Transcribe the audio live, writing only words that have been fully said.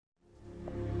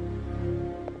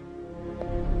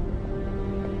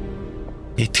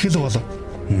Итгэл бол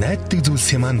найддаг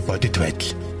зүйлсийн маань бодит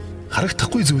байдал.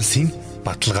 Харагдахгүй зүйлсийн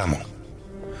баталгаа мөн.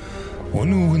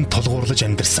 Үнэн үгэнд толгуурлаж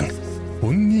амьдэрсэн,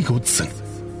 үннийг үдсэн,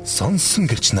 сонсон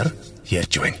гэрч нар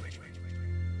ярьж байна.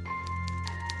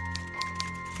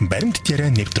 Баримт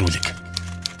яриа нэвтрүүлэг.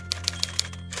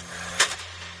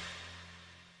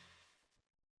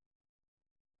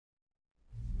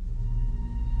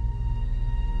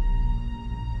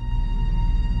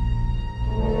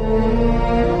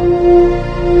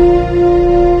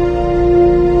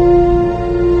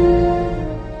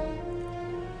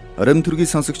 Оройн төргийн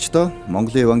сонсогчдоо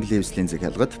Монголын Евангелийн эвслийн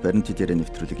захиалгат баримт яриа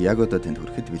нэвтрүүлэг яг одоо танд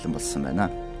хүрэхэд бэлэн болсон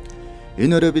байна.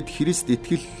 Энэ өрөө бид Христ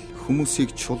итгэл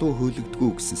хүмүүсийг чулуу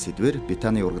хөөлгөдөг гэсэн сэдвээр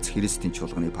Бетаны Ургац Христийн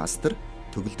чуулганы пастор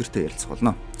Ц.Төгөлдөртэй ярилцах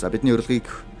болно. За бидний урилгыг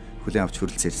хүлээн авч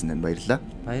хүрэлцээрсэн танд баярлалаа.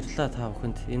 Баярлалаа та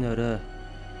бүхэнд. Энэ өрөө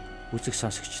үзэг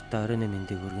сонсогчдоо оройн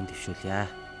мэндийг өргөн дэвшүүлье.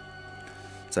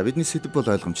 За бидний сэдв бол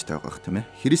ойлгомжтой байгаа тийм ээ.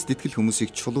 Христ итгэл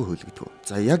хүмүүсийг чулуу хөөлгөдөг.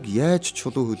 За яг яаж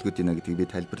чулуу хөөлгөд ийна гэдгийг би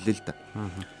тайлбарлая л да.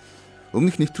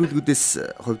 Өмнөх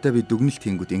нэвтрүүлгүүдээс хувьдаа би дүгнэлт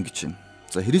хийнгүүд ингэж байна.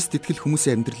 За Христ итгэл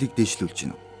хүмүүсийн амьдралыг дээшлүүлж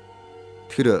байна.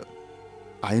 Тэгэхээр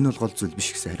энэ бол гол зүйл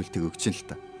биш гэсэн хариултыг өгч байна л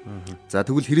та. За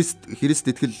тэгвэл Христ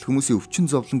итгэл хүмүүсийн өвчин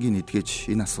зовлонгийн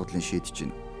эдгэж энэ асуудлыг шийдэж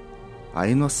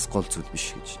байна. Энэ бас гол зүйл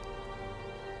биш гэж.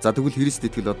 За тэгвэл Христ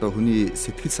итгэл одоо хүний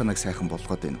сэтгэл санааг сайхан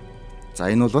болгоод байна.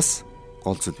 За энэ бол бас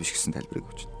гол зүйл биш гэсэн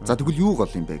тайлбарыг өгч байна. За тэгвэл юу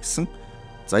гол юм бэ гэсэн.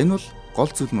 За энэ бол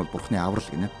гол зүйл нь бол Бурхны аврал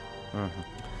гинэ.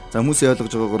 За хүмүүсийн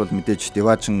ойлгож байгаагаар бол мэдээж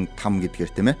деважин там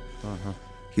гэдгээр тийм ээ.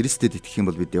 Христэд итгэх юм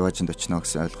бол бид деважинд очно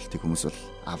гэсэн ойлголтыг хүмүүс бол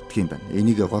авдаг юм байна.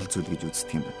 Энийг гол зүйл гэж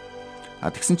үздэг юм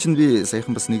байна. Тэгсэн чинь би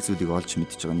саяхан бас нэг зүйлийг олж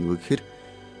мэдчихэж байгаа нь юу гэхээр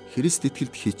Христ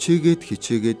итгэлд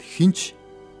хичээгээд хинч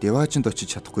деважинд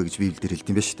очиж чадахгүй гэж Библиэлд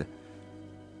хэлдэг юм байна шүү дээ.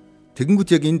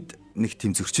 Тэгэнгүүт яг энд нэг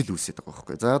тийм зөрчил үүсээд байгаа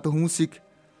байхгүй. За одоо хүмүүсийг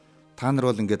та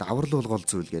нар бол ингээд аврал бол гол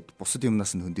зүйл гэд бусад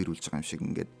юмнаас нь хөндөрүүлж байгаа юм шиг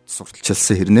ингээд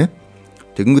сурталчилсан хэрнээ.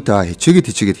 Тэгэнгүүт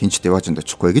хичээгээд хинч деважинд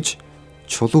очихгүй гэж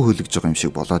чулуу хөөлгөж байгаа юм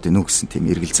шиг болоод инүү гэсэн тийм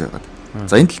эргэлзээ байгаад.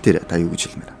 За энэ тал дээр та юу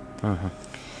гэж хэлмээр аа.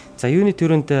 За юуны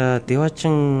төрөнд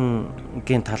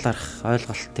деважингийн талаарх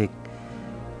ойлголтыг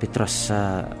бид бас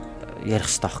ярих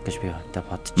хэрэгтэй байх гэж би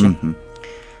бодож байна.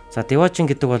 За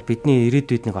деважин гэдэг бол бидний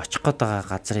ирээдүйд нэг очих гээд байгаа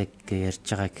газрыг ярьж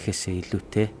байгаа гэхээсээ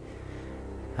илүүтэй.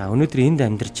 Өнөөдөр энд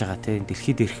амьдарч байгаа тийм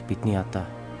дэлхийд ирэх бидний одоо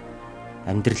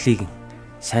амьдралыг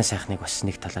сайн сайхныг бас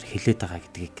нэг талаар хилээд байгаа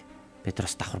гэдгийг бид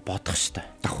бас давхар бодох ёстой.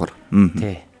 Давхар.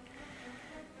 Тий.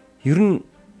 Ер нь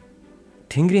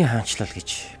Тэнгэрийн хаанчлал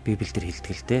гэж Библиэлд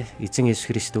хэлдэг л дээ. Эзэн Есүс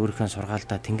Христ өөрийнхөө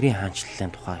сургаалдаа Тэнгэрийн хаанчлалын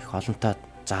тухай их олонтаа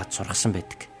зааж сургасан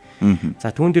байдаг.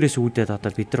 За түүн дээрээс үүдээд одоо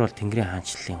бид нар бол Тэнгэрийн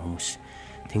хаанчлалын хүмүүс.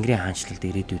 Тэнгэрийн хаанчлалд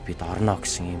ирээдүйд бид орно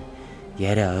гэсэн юм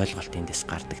яриа ойлголт эндээс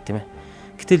гардаг тийм ээ.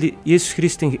 Гэтэл Есүс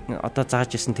Христийн одоо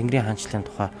зааж исэн Тэнгэрийн хаанчлалын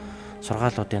тухай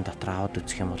сургаалуудын дотор аваад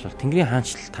үзэх юм бол Тэнгэрийн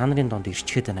хаанчлал та нарын донд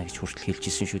ирчгээд байна гэж хүртэл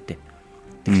хэлж ирсэн шүү дээ.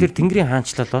 Тэгэхээр Тэнгэрийн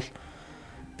хаанчлал бол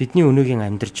бидний өнөөгийн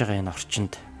амьдарч байгаа энэ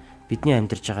орчинд, бидний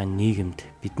амьдарч байгаа нийгэмд,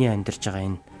 бидний амьдарч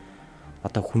байгаа энэ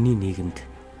одоо хүний нийгэмд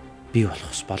бий болох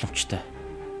боломжтой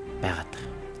байгаад байна.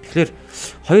 Тэгэхээр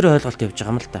хоёр ойлголт явж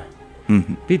байгаа юм л да.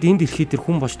 Бид энэ дэлхий дээр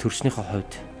хүн болж төрснийхөө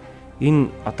хувьд энэ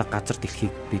одоо газар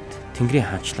дэлхийг бид Тэнгэрийн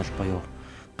хаанчлал буюу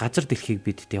газар дэлхийг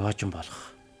бид деважин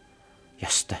болгох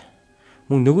ёстой.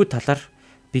 Мөн нөгөө талаар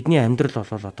бидний амьдрал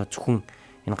бол одоо зөвхөн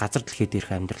энэ газар дэлхийд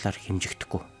ирэх амьдралаар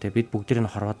хэмжигдэхгүй. Тэгээ бид бүгдээр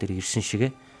нь хорвоо дээр ирсэн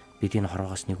шигэ бид энэ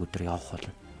хорвоогоос нэг өдөр явах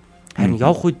болно. Харин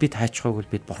явах үед бид хайчхайг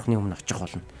бид Бурхны өмнө очих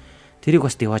болно. Тэрийг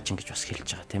бас деважин гэж бас хэлж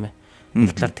байгаа тийм ээ.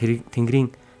 Нэг талаар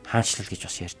Тэнгэрийн хаанчлал гэж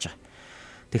бас ярьж байгаа.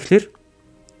 Тэгэхээр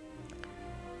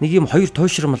нэг юм хоёр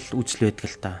тойшромл үзэл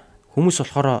байдаг л да. Хүмүүс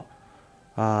болохоор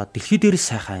дэлхий дээрээс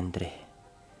сайхан амьдрээ.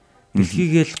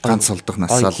 Дэлхийгээл ганц олдох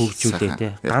насаал хөгжүүлээ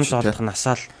тий. Ганц олдох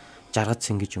насаал жаргаж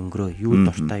сингэж өнгөрөө. Юу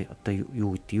дуртай одоо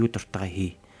юу гэдэг юу дуртайгаа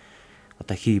хий.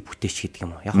 Одоо хий бүтээч гэдэг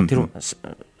юм уу. Яг нь тэр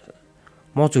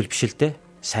муу зүйл биш л дээ.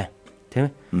 Сайн.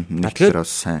 Тийм ээ.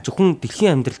 Тэгэхээр зөвхөн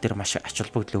дэлхийн амьдрал дээр маш ач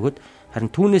холбогдол өгөөд харин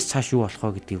түүнээс цааш юу болох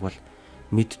вэ гэдгийг бол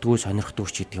мэддгүү сонирхдгүй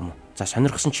ч гэдэг юм уу. За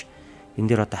сонирхсон ч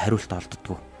энэ дээр одоо хариулт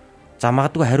олддгүү. За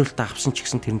магадгүй хариултаа авсан ч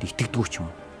гэсэн тэрэнд итгэдэггүй ч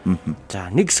юм уу. За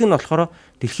нэг хэсэг нь болохоор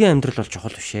дэлхийн амьдрал бол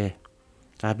чухал биш ээ.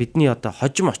 За бидний одоо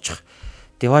хожим очих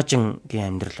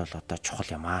деважингийн амьдрал бол одоо чухал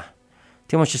юм аа.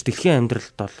 Тийм учраас дэлхийн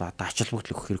амьдралд бол одоо ач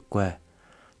холбогдол өгөх хэрэггүй.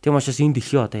 Тийм учраас энэ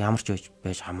дэлхий одоо ямар ч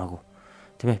байж хамаагүй.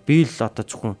 Тийм ээ. Би л одоо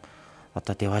зөвхөн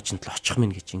одоо деважинд л очих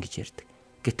минь гэж ингэж ярьдаг.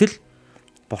 Гэтэл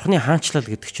Бурхны хаанчлал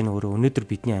гэдэг чинь өөрөө өнөөдөр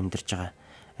бидний амьдарч байгаа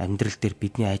амьдрал дээр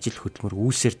бидний ажил хөдөлмөр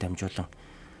үүсээр дамжуулан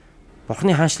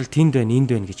Бурхны хаанчлал тэнд байна,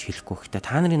 энд байна гэж хэлэхгүй. Гэхдээ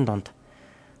та нарын донд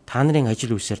та нарын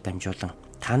ажил үйлсээр дамжуулан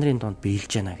та нарын донд биелж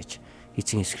байна гэж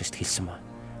эзэн Есүс Христ хэлсэн ба.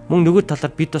 Мөн нөгөө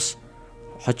талаар бид бас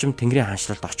хожим Тэнгэрийн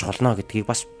хаанчлалд очих болно гэдгийг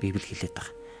бас Библи хэлээд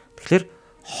байгаа. Тэгэхээр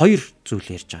хоёр зүйл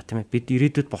ярьж байгаа тийм ээ. Бид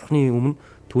ирээдүйд Бурхны өмнө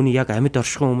түүний яг амьд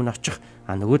оршихын өмнө очих,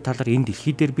 нөгөө талаар энэ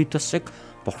дэлхий дээр бид бас яг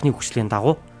Бурхны хүслийн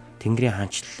дагуу Тэнгэрийн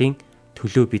хаанчлалын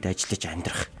төлөө бид ажиллаж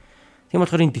амьдрах. Тийм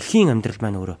болохоор энэ дэлхийн амьдрал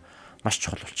маань өөрөө маш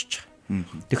чухал болчихж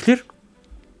байгаа. Тэгэхээр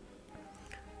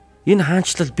энэ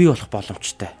хаанчлал бий болох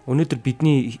боломжтой. Өнөөдөр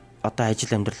бидний одоо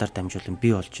ажил амьдралаар дамжуулан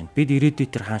бий болж байна. Бид ирээдүйд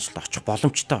тэр хаанчлалд очих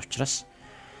боломжтой учраас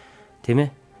тийм ээ.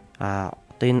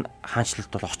 Одоо энэ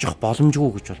хаанчлалд бол очих боломжгүй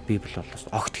гэж бол Библи бол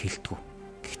огт хэлдэг.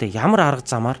 Гэхдээ ямар арга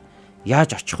замаар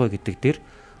яаж очих вэ гэдэг дээр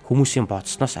хүмүүсийн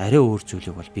бодсноос арай өөр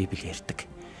зүйлийг бол Библи ярьдаг.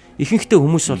 Ихэнхдээ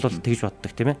хүмүүс бол тэгж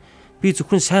боддог тийм ээ. Би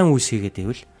зөвхөн сайн үс хийгээд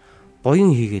байвал,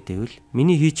 буян хийгээд байвал,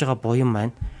 миний хийж байгаа буян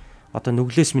маань одоо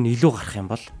нүглээс минь илүү гарах юм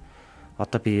бол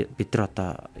одоо бид нар одоо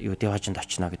юу деважинд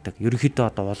очно гэдэг. Ерөнхийдөө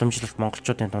одоо уламжлалт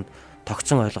монголчуудын тунд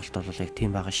тогтсон ойлголт бол яг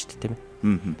тийм байгаа шүү дээ тийм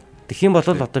ээ. Тэгэх юм бол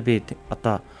одоо би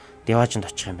одоо деважинд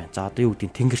очих юм байна. За одоо юу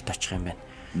гэдэг тэнгэрт очих юм байна.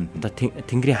 Одоо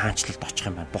тэнгэрийн хаанчлалд очих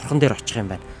юм байна. Бурхан дээр очих юм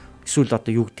байна. Эсвэл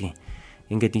одоо юу гэдэг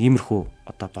ингээд иймэрхүү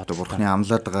одоо бодох. Бурханы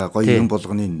амлаад байгаа гоё юм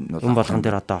болгоны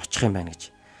дээр одоо очих юм байна гэж.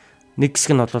 Нэг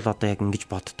хэсэг нь бол одоо яг ингэж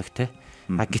боддог те.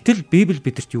 Гэтэл Библи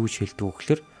бидэрт юу гэж хэлдэг вэ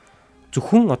гэхээр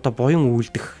зөвхөн одоо буян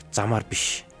үйлдэх замаар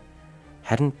биш.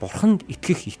 Харин Бурханд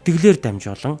итгэх итгэлээр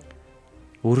дамжуулан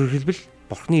өөрөөр хэлбэл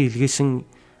Бурханы илгээсэн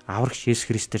аврагч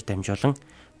Есүс Христээр дамжуулан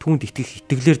түүнд итгэх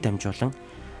итгэлээр дамжуулан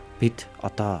бид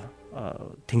одоо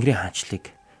Тэнгэрийн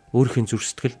хаанчлалыг өөрийнхөө зүрх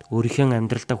сэтгэлд, өөрийнхөө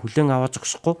амьдралдаа хүлээн аваа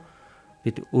зогсохгүй,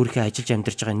 бид өөрийнхөө ажиллаж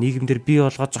амьдарч байгаа нийгэмдэр бий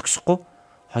болгоо зогсохгүй,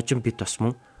 хожим бид бас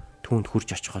мөн түүнд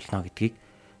хүрч очих болно гэдгийг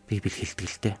Библи хэлдэг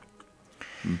л дээ.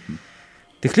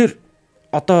 Тэгэхээр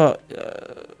одоо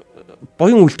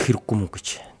буян үлдэх хэрэггүй мүү гэж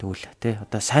тэгвэл тий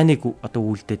одоо сайныг одоо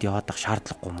үлдээд яваад ах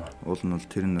шаардлагагүй мүү. Уул нь бол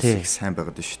тэр нь бас их сайн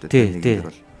байгаад байна шүү дээ.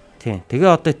 Тий.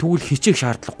 Тэгээ одоо тэгвэл хичээх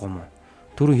шаардлагагүй мүү.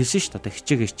 Түрүү хэлсэн шүү дээ. Одоо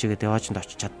хичээгээд яваачнд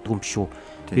очиж чаддгүй юм шүү.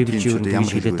 Библи юу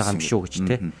гэж хэлээд байгаа юм шүү гэж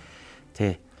тий.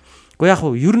 Гэхдээ яг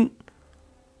хуу ер нь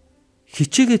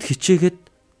хичээгээд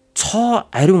цоо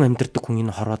ариун амьдардаг хүн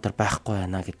энэ хорвоодор байхгүй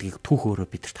байна гэдгийг түүх өөрөө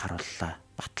бидэрт харууллаа,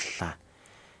 батллаа.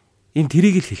 Энэ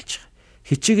тэрийг л хэлж байгаа.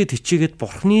 Хичээгээд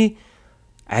Бурхны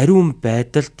ариун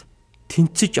байдалд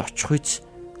тэнцэж очих үз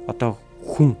одоо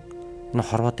хүн энэ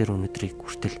хорвоо дээр өнөдрийг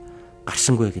хүртэл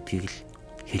гарсангүй гэдгийг л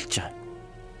хэлж байгаа.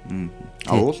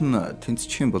 Уул нь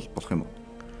тэнцчих юм бол болох юм уу?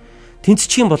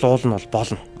 Тэнцчих юм бол уул нь бол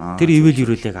болно. Тэр ивэл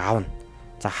ирүүлэг аавна.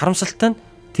 За харамсалтай нь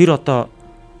тэр одоо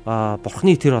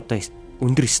Бурхны тэр одоо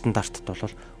өндөр стандартад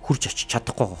бол хүрч очиж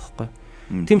чадахгүй байгаа байхгүй.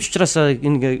 Тийм ч учраас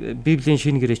энэ Библийн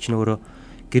шинэ гэрээ чинь өөрөө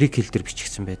грек хэл дээр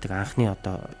бичигдсэн байдаг. Анхны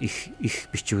одоо их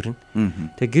бичвэр нь.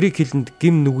 Тэгээ грек хэлэнд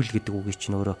гим нүгэл гэдэг үгийг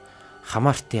чинь өөрөө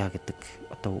хамартия гэдэг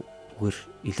одоо үгээр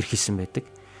илэрхийлсэн байдаг.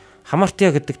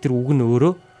 Хамартия гэдэг тэр үг нь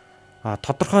өөрөө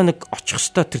тодорхой нэг очих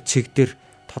ёстой тэр цэг дээр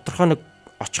тодорхой нэг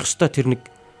очих ёстой тэр нэг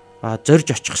зорж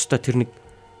очих ёстой тэр нэг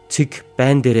цэг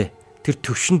байн дээрээ тэр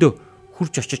төвшөндөө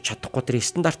хурж очиж чадахгүй тэр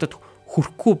стандартад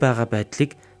хүрэхгүй байгаа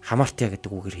байдлыг хамартия гэдэг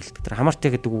үгээр хэлдэг. Тэр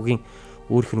хамартия гэдэг үгийн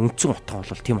өөрийнх нь үндсэн утга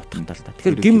бол тийм утгатай л да.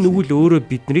 Тэгэхээр гим нүгэл өөрөө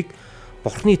биднийг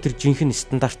Бурхны тэр жинхэнэ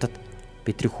стандартад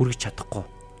бидрийг хүргэж чадахгүй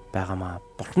байгаамаа.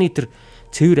 Бурхны тэр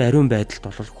цэвэр ариун байдалд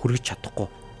бол хүргэж чадахгүй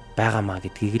байгаамаа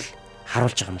гэдгийг л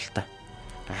харуулж байгаа юм л та.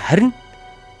 Харин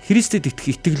Христэд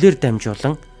итгэх итгэлээр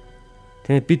дамжуулан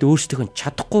тийм бид өөрсдөө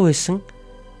чадахгүй байсан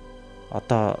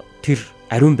одоо тэр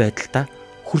ариун байдалдаа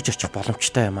хүрж очих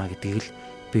боломжтой юм а гэдгийг л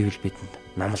Библи бидэнд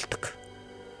намалдаг.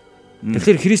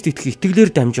 Тэгэхээр Христ итгэх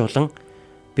итгэлээр дамжуулан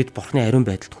бид Бурхны ариун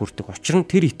байдалд хүрдэг. Учир нь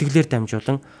тэр итгэлээр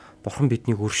дамжуулан Бурхан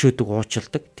биднийг өршөөдөг,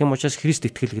 уучладаг. Тийм учраас Христ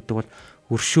итгэл гэдэг бол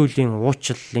өршөөлийн,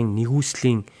 уучлалын,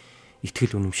 нэгүслийн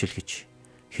итгэл үнэмшил гэж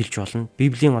хэлж болно.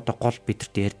 Библийн одоо гол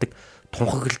бидэрт ярьдаг,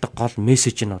 тунхагладаг гол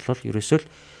мессеж нь бол ерөөсөө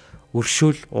л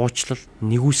өршөөл, уучлал,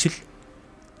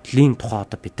 нэгүслийн тухай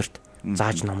одоо бидэрт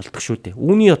зааж намалдаг шүү дээ.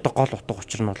 Үүний одоо гол утга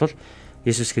учир нь бол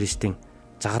Есүс Христийн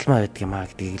загалмай байдаг юм а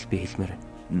гэдгийг л би хэлмээр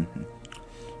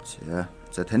байна.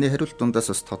 За таны хариулт дундаас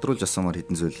бас тодруулж асуумаар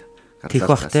хэдэн зүйл гарлаа. Тэгэх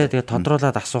бах те. Тэгээд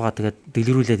тодруулаад асуугаа тэгээд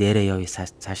дэлгэрүүлээд яриа явъя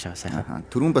цаашаа сайхан.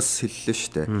 Түрүүн бас хэллээ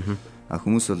шүү дээ.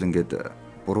 Хүмүүс бол ингээд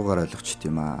буруугаар ойлгочт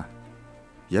юм а.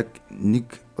 Яг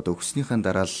нэг одоо өкснийхэн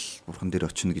дараа л Бурхан дээр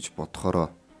очино гэж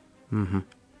бодохороо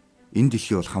энэ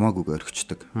дэлхий бол хамаагүйг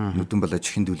орхичдаг. Нүдэн бол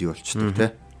ажилхин дүлий болчдаг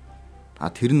те.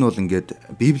 Тэр нь бол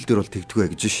ингээд Библиэлд бол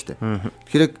тэгдэггүй гэж шүү дээ.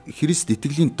 Тэгэхээр яг Христ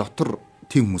итгэлийн дотор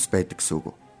тийм хүмүүс байдаг гэсэн үг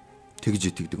үү? Тэгж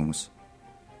итгэдэг хүмүүс.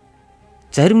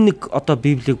 Зарим нэг одоо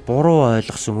Библийг буруу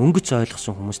ойлгосон, өнгөц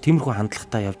ойлгосон хүмүүс тиймэрхүү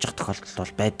хандлагатай явж байгаа тохиолдол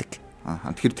бол байдаг.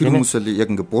 Тэгэхээр тэр хүмүүс бол яг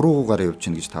ингээд буруугаар явж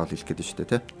гин гэж таавал хэлэх гээд шүү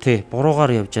дээ, тий,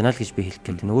 буруугаар явж байна л гэж би хэлэх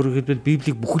гээд байна. Өөрөөр хэлбэл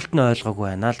Библийг бүхэлд нь ойлгоогүй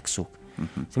байна л гэсэн үг.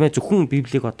 Тийм ээ, зөвхөн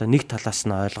Библийг одоо нэг талаас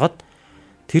нь ойлгоод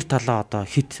тэр талаа одоо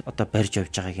хит одоо барьж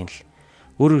явж байгааг нь л.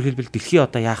 Өөрөөр хэлбэл дэлхий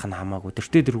одоо яах нь хамаагүй.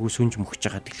 Тэртээ дэргүү сүнж мөхөж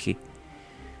байгаа дэлхий.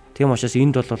 Тийм учраас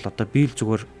энд бол одоо би л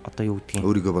зүгээр одоо юу гэдгийг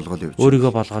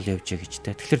өөрийгөө болгоод явж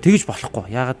гэжтэй. Тэгэхээр тэгж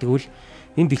болохгүй. Яагаад гэвэл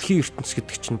энэ дэлхийн ертөнц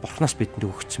гэдэг чинь Бурханаас бидэнд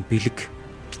өгөгдсөн бэлэг.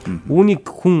 Үүнийг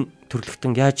хүн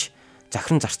төрлөختөн яаж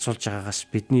захиран зарцуулж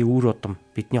байгаагаас бидний үр удам,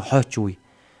 бидний хойч үе,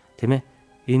 тийм ээ.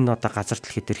 Энэ одоо газар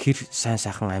дэлхий дээр хэр сайн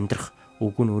сайхан амьдрах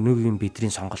үг нь өнөөгийн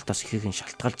бидний сонголтоос ихээхэн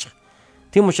шалтгаалж байгаа.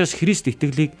 Тийм учраас Христ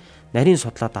итгэлийг нарийн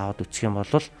судлаад аваад үзэх юм бол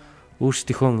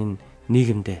өөрсдийнхөө энэ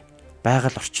нийгэмдээ,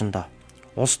 байгаль орчиндөө,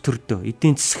 улс төрдөө,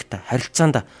 эдийн засагта,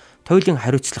 харилцаанд туйлын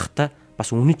хариуцлагатай бас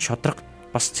үнэт шодрог,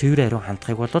 бас цэвэр ариун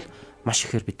хандхыг бол маш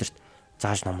ихээр бидэрт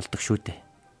зааж номлодог шүү дээ.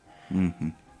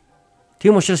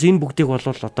 Тийм учраас энэ бүгдийг бол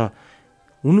одоо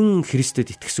үнэн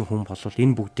Христэд итгэсэн хүн бол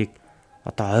энэ бүгдийг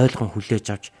одоо ойлгон хүлээж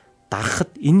авч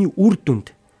дагахад энэний үр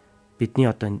дүнд бидний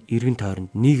одоо эргэн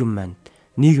тойронд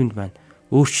нийгэмд маань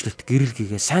өөрчлөлт, гэрэл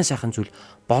гээгээ сайн сайхан зүйл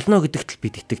болно гэдэгт л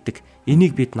бид итгэдэг.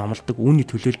 Энийг бид номлодог, үүний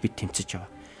төлөө бид тэмцэж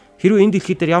яваа. Хэрвээ энэ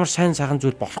дэлхий дээр ямар сайн сайхан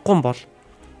зүйл болохгүй бол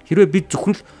хэрвээ бид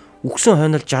зөвхөн л үгсэн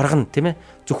хойнол жаргана, тийм ээ?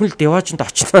 Зөвхөн л деваажинд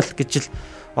очно л гэж л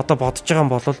одоо бодож байгаа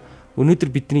юм бол өнөөдөр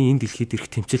бидний энэ дэлхийд ирэх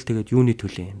тэмцэлтэйгээд юуны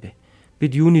төлөө юм бэ?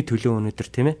 Бид юуны төлөө өнөөдөр,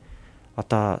 тийм ээ?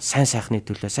 Одоо сайн сайхны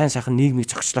төлөө, сайн сайхан нийгмийг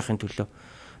зохицуулахын төлөө,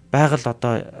 байгаль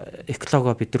одоо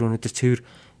экологоо бид нар өнөөдөр цэвэр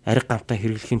ариг гамтаа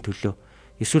хэрэглэхийн төлөө,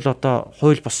 эсвэл одоо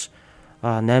хууль бос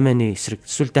 8-ны эсрэг,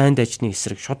 эсвэл дайнд ажны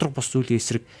эсрэг, шодрог бос зүйлийн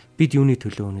эсрэг бид юуны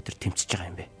төлөө өнөөдөр тэмцэж байгаа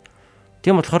юм бэ?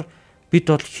 Тийм болохоор бид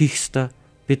бол хийх ёстой,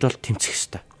 бид бол тэмцэх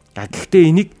ёстой. Гэхдээ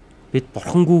энийг бид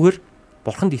бурхангүйгээр,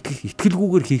 бурханд итгэх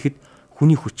итгэлгүйгээр хийхэд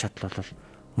хүний хүч чадал бол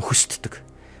мөхөсддөг.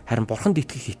 Харин бурханд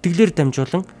итгэх итгэлээр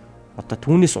дамжуулан одоо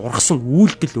түүнээс ургасан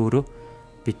үйлдэл өөрөө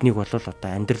биднийг бол одоо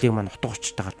амьдралыг маань утга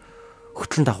учиртайгаар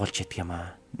хөтлөн дагуулж яддаг юм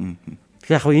аа.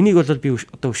 Тэгэхээр яг энийг бол би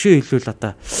одоо өшөө хэлвэл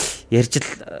одоо ярьж л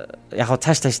яг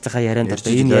цаашдаа ярианд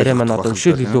одоо энэ яриа маань одоо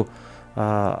өшөө илүү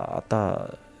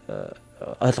одоо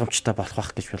ойлгомжтой болох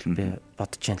байх гэж бол би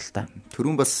бодож байна л да.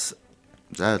 Түрүүн бас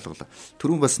за ойлголоо.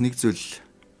 Түрүүн бас нэг зүйл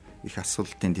их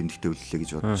асуултын тэмдэгтээ үллээ гэж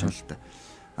бодож байна л да.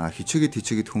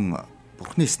 Хичээгээд хүн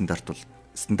бурхны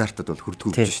стандартад бол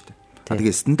хүрдэггүй гэж шүү дээ.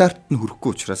 Тэгээ стандарт нь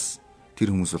хүрэхгүй учраас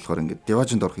тэр хүмүүс болохоор ингээд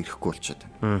деважинд орох ирэхгүй болчиход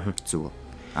байна. Зүг.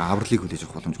 Авралыг хүлээж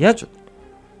авах боломжгүй болчиход.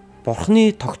 Бурхны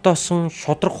тогтоосон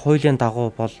шодрог хуулийн дагуу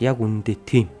бол яг үнэндээ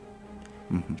тийм.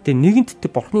 Гэтэ нэгэнт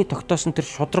бурхны тогтоосон тэр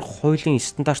шодрог хуулийн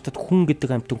стандартад хүн гэдэг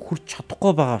амьтан хүрч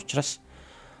чадахгүй байгаа учраас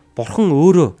бурхан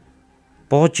өөрөө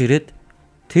бууж ирээд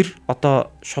тэр одоо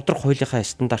шодрог хуулийнхаа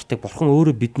стандартыг бурхан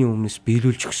өөрөө бидний өмнөөс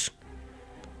биелүүлж өгсөн.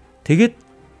 Тэгээд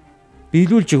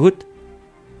биелүүлж өгöd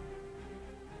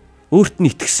өөрт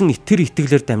нь итгэсэн тэр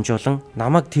итгэлээр дамжуулан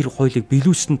намайг тэр хуулийг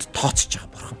биелүүлсэнд тооцож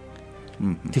байгаа бурхан.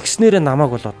 Тэгснээрээ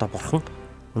намайг бол одоо бурхан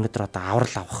өнөөдөр одоо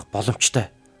аврал авах боломжтой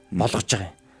болгож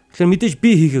байгаа юм. Тэгэхээр мэдээж би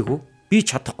хийгээгүй, би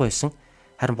чадахгүй байсан.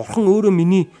 Харин бурхан өөрөө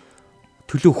миний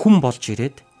төлөө хүн болж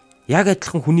ирээд яг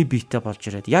адилхан хүний биетэй болж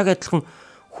ирээд яг адилхан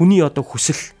хүний одоо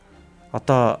хүсэл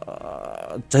одоо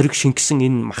зориг шингэсэн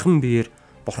энэ махан биеэр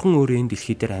бурхан өөрөө энэ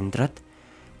дэлхий дээр амьдраад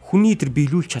хүний тэр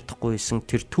биелүүлж чадахгүй байсан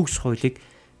тэр төгс хуулийг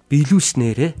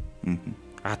биелүүлснээрээ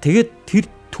тэгээд тэр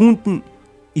түүнд нь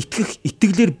итгэх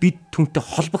итгэлээр бид түүнтэй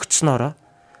холбогдсноороо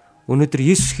өнөөдөр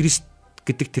Есүс Христ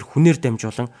гэдэг тэр хүнээр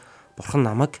дамжуулан бурхан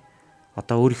намайг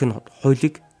одоо өөрийнх нь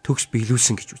хуулийг төгс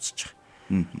биелүүлсэн гэж үзэж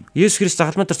байгаа. Есүс Христ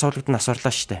загалмай дээр цовдлогдсон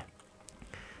асуурлаа штэ.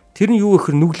 Тэр нь юу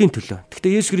гэхээр нүглийн төлөө.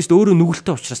 Гэхдээ Есүс Христ өөрөө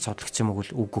нүгэлтэй учраас цовдлогдсон юм уу?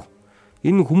 Үгүй.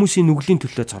 Энэ хүмүүсийн нүглийн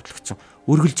төлөө цовдлогдсон.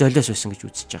 Өргөл золиос байсан гэж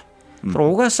үзэж байгаа. Тэр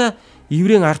угаасаа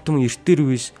еврейн ард түмэн эртээр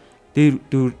үеэс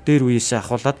дээр үеэсээ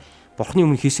ахуулаад бурхны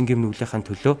өмнө хийсэн гэм нүглийнхаа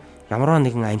төлөө ямар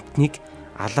нэгэн амьтныг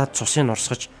алаад цусыг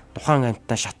урсгаж тухайн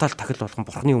амьтнаа шатаал тахил болгон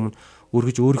бурхны өмнө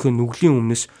өргөж өөрийнхөө нүглийн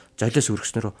өмнөөс золиос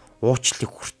өргснөөр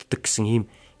уучлалыг хүртдэг гэсэн ийм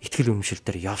итгэл үнэмшил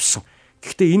дээр явсан.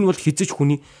 Гэхдээ энэ бол хизэж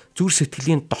хүний зүр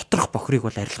сэтгэлийн доторх бохирыг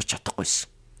бол арилгаж чадахгүйсэн.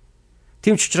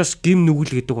 Тийм ч учраас гэм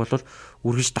нүгэл гэдэг бол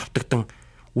үргэлж давтагдан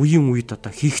үеийн үед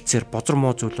одоо хийхцээр бозор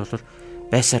моо зүйл бол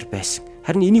байсаар байсан.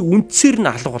 Харин энийг үндсээр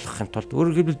нь алга болгохын тулд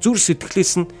өөрөөр хэлбэл зүр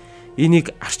сэтгэлээс нь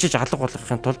энийг арчиж алга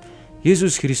болгохын тулд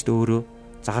Есүс Христ өөрөө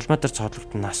загалмай дээр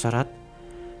цоодлогдсон насвараад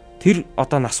тэр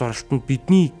одоо насваралтанд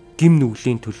бидний гэм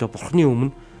нүглийн төлөө бурхны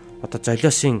өмнө одоо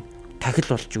золиосын тахил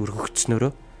болж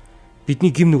өргөгдснөөрөө бидний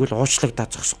гэм нүгэл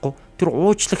уучлагдаад зогсохгүй тэр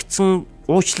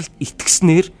уучлалт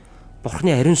итгэснээр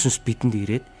бурхны ариун сүнс бидэнд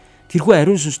ирээд тэрхүү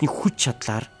ариун сүнсний хүч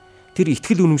чадлаар тэр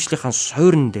итгэл үнэмшлийнхаа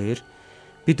сойрон дээр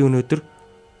бид өнөөдөр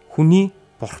хүний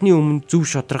бурхны өмнө зөв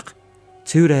шодрог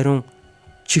цэвэр ариун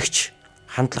чигч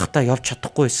хандлагатай явж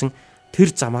чадахгүй байсан тэр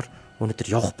замаар өнөөдөр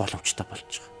явах боломжтой болж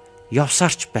байгаа.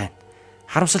 Явсаарч байна.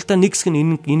 Харамсалтай нэг хэсэг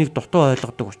нь энийг дутуу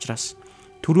ойлгодог учраас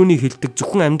түрүүний хэлдэг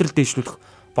зөвхөн амьдрал дэвшлүүлэх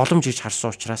боломж гэж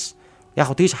харсан учраас яг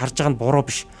хөө тэгж харж байгаа нь буруу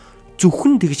биш.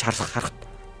 Зөвхөн тэгж харах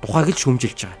тухайг л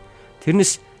шүмжилж байгаа.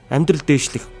 Тэрнээс амьдрал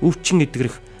дээшлэх, өвчин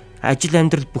эдгэрэх, ажил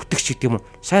амьдрал бүтгэж гэдэг юм уу?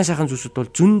 Сайн сайхан зүйлсүүд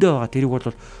бол зөндөө байгаа. Тэрийг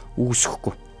бол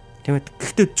үүсэхгүй. Тийм ээ.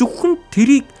 Гэхдээ зөвхөн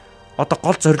тэрийг одоо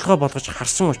гол зорилгоо болгож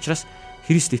харсан учраас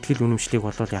Христ итгэл үнэмшлийг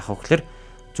бол яах вэ гэхээр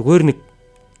зүгээр нэг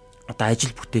одоо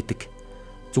ажил бүтээдэг.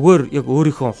 Зүгээр яг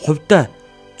өөрийнхөө хувьдаа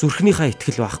зүрхнийхээ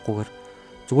итгэл байхгүйгээр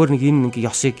зүгээр нэг энэ нэг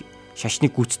ёсыг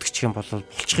шашныг гүйцэтгэж юм бол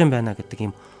болчих юм байна гэдэг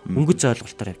юм өнгөц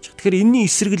ойлголтоор явж байгаа. Тэгэхээр энэний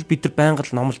эсрэг л бид нар байнга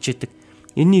л номлож идэг.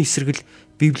 Энэний эсрэг л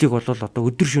Библийг бол одоо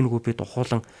өдөр шөнөгүй бид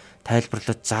ухуулан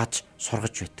тайлбарлаж зааж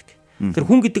сургаж байдаг. Тэгэхээр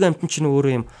хүн гэдэг амьтан чинь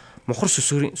өөрөө юм мухар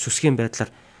сүсгийн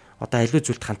байдлаар одоо аливаа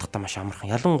зүйлд хандахтаа маш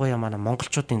амархан. Ялангуяа манай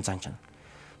монголчуудын зан чанар.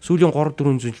 Сүүлийн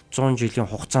 3-400 жилийн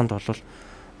хугацаанд бол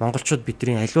монголчууд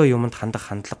бидний аливаа юмд хандах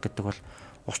хандлага гэдэг бол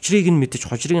учрыг нь мэдэж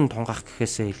хожрыг нь тунгаах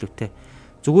гэхээсээ илүүтэй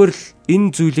зүгээр л энэ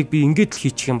зүйлийг би ингэж л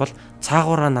хийчих юм бол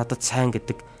цаагаараа надад сайн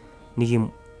гэдэг нэг юм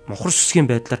мухар сүсгийн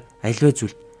байдлаар аливаа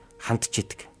зүйлд хандж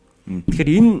идэг. Тэгэхээр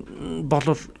энэ бол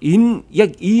энэ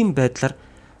яг ийм байдлаар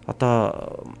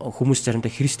одоо хүмүүс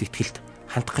заримдаа Христ итгэлд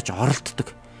хандах гэж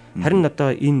оролддог. Харин одоо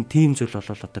энэ тийм зүйл бол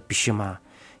одоо биш юм аа.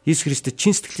 Иесус Христэд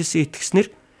чин сэтгэлээсээ итгэснээр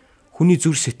хүний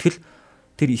зүрх сэтгэл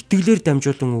тэр итгэлээр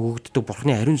дамжуулан өгөгддөг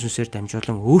Бурхны ариун сүнсээр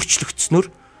дамжуулан өөрчлөгдснөөр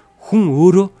хүн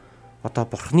өөрөө одоо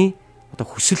Бурхны одоо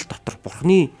хүсэл дотор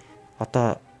Бурхны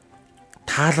одоо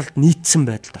таалалд нийцсэн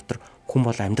байдал дотор хүн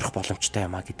бол амьдрах боломжтой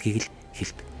юм а гэдгийг л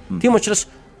хэлдэг. Тийм учраас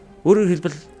өөрөөр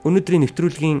хэлбэл өнөөдрийн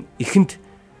нэвтрүүлгийн эхэнд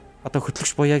одоо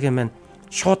хөтлөгч буяагийн маань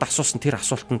шууд асуусан тэр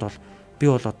асуултанд бол би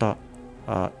бол одоо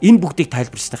энэ бүгдийг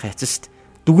тайлбарсныхаа эцэст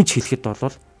дүгнж хэлэхэд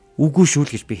бол үгүй шүү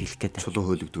л гэж би хэлэх гээд байна. Чулуу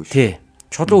хөөлгөдөг шүү. Тий.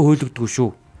 Чулуу хөөлгөдөг шүү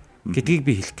гэдгийг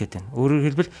би хэлэх гээд байна. Өөрөөр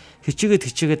хэлбэл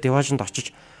хичээгээд яваажинд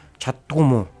очиж чаддгүй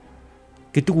мүү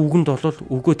гэдэг үгэнд бол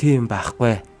үгүй тийм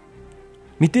байхгүй.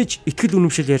 Мэдээж итгэл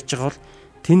үнэмшил ярьж байгаа бол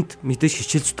тэнд мэдээж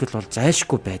хичээл зүтгэл бол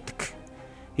зайлшгүй байдаг.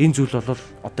 Энэ зүйл бол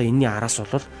одоо энэний араас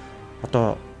бол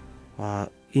одоо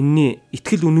энэний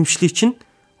итгэл үнэмшлийг чинь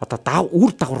одоо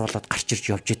үр дагавар болоод гарч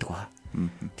ирж явж идэг ба.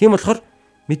 Тийм болохоор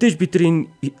мэдээж бид нар энэ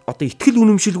одоо итгэл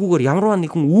үнэмшилгүйгээр ямарваа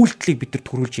нэгэн үйлдэлийг бид нар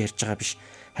төрүүлж ярьж байгаа биш.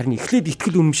 Харин эхлээд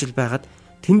итгэл үнэмшил байгаад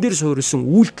тэн дээр суурилсан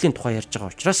үйлдэлийн тухай ярьж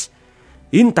байгаа учраас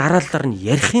энэ дараалалаар нь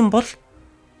ярих юм бол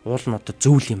уул нь одоо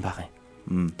зөвл юм байгаа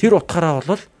юм. Тэр утгаараа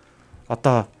бол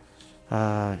одоо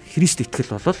Христ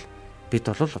итгэл бол бид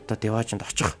бол одоо деваажинд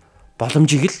очих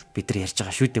боломжийг л бид нар ярьж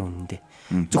байгаа шүү дээ үнэндээ.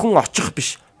 Зөвхөн очих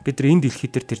биш. Бид нар энэ дэлхий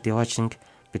дээр тэр деваажинг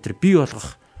бид нар бий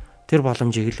болгох тэр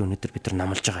боломжийг л өнөөдөр бид нар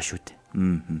намлж байгаа шүү дээ.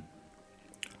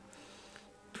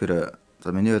 Тэгэхээр за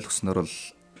миний ойлгосноор бол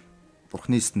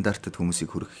Бурхны стандартад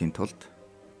хүмүүсийг хүрэхийн тулд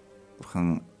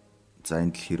Бурхан за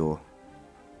энэ дэлхий рүү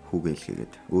хүүгээ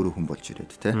илгээгээд өөрөө хүн болж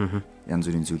ирээд те янз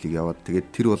бүрийн зүйлийг яваад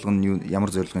тэгээд тэр болгоно ямар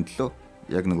зорилгын төлөө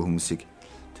яг нэг хүмүүсийг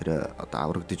тэр одоо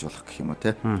аврагдаж болох гэх юм уу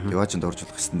те яваачнд орж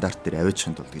болох стандарт дээр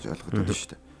аваачихын тулд гэж ойлгоод байна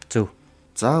шүү дээ. Зөв.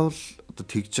 Заавал одоо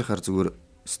тэгж яхаар зүгээр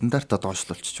стандартаа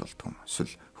доошлуулчих болдгоо юм.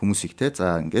 Эсвэл хүмүүсийг те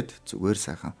за ингээд зүгээр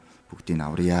сайхан бүгдийг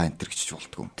аврьяа энэ төр гэж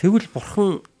болдгоо. Тэгвэл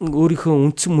Бурхан өөрийнхөө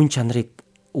үндсэн мөн чанарыг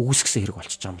үүсгэсэн хэрэг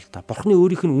болчихж байгаа юм л да. Бурханы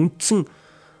өөрийнх нь үндсэн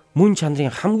мөн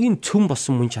чанарын хамгийн цөм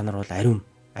болсон мөн чанар бол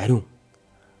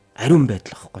ариун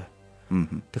байдал байхгүй.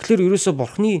 Тэгэхээр ерөөсө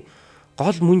Бурханы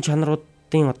гол мөн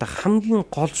чанаруудын одоо хамгийн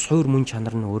гол суур мөн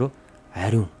чанар нь өөрөө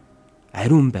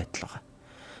ариун байдал байгаа.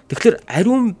 Тэгэхээр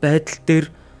ариун байдал дээр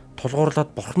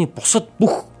тулгуурлаад Бурханы бусад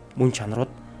бүх мөн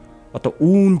чанарууд одоо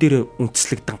үүн дээр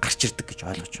үндэслэгдэн гарч ирдэг гэж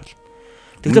ойлгож байна.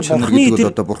 Тэгэхээр Бурханы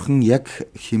тэр одоо Бурхан яг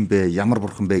хэн бэ? Ямар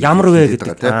Бурхан бэ? Ямар вэ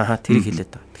гэдэг тэрийг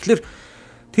хэлээд байгаа. Тэгэхээр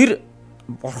тэр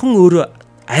Бурхан өөрөө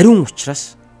ариун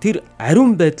учраас тэр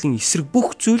ариун байдлын эсрэг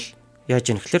бүх зүйл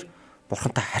яаж яах гэхээр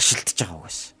Бурхантай харшилдж байгаа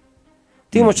угаас.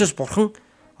 Тийм учраас Бурхан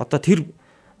одоо тэр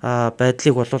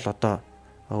байдлыг бол одоо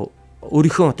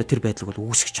өөрийнхөө одоо тэр байдлыг бол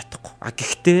үүсгэж чадахгүй.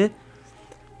 Гэхдээ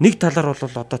нэг талаар бол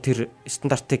одоо тэр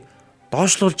стандартыг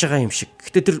доошлуулж байгаа юм шиг.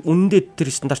 Гэхдээ тэр үнэндээ тэр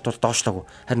стандарт бол доошлоогүй.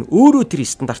 Харин өөрөө тэр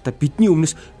стандартаа бидний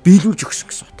өмнөөс биелүүлж өгсөн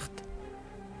гэсэн утгатай.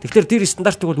 Тэгэхээр тэр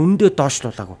стандартыг бол үнэндээ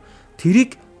доошлуулаагүй.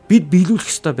 Тэрийг бид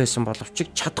биелүүлэх ёстой байсан боловч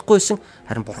чадахгүйсэн.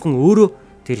 Харин Бурхан өөрөө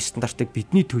тэр стандартыг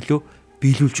бидний төлөө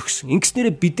биелүүлж өгсөн.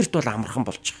 Ингэснээрээ бидэрт бол амархан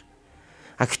болж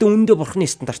байгаа. Гэхдээ үнэндээ Бурханы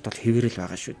стандарт бол хэвээрэл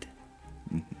байгаа шүү дээ.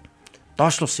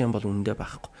 Доошлуулсан юм бол үнэндээ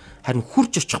байхгүй. Харин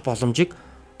хурж очих боломжийг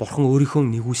Бурхан өөрийнхөө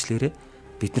нэгүслээрээ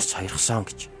биднэрт сойрхсон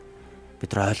гэж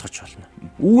бид нар ойлгож байна.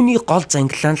 Үүний гол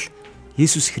зангилаа л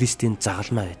Иесус Христийн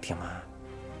загалмай байдаг юм аа.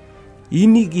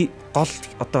 Энийг гол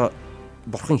одоо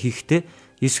Бурхан хийхдээ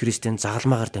Иесус Христийн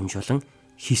загалмаагаар дамжуулан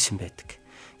хийсэн байдаг.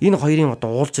 Энэ хоёрын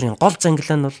одоо уулзрын гол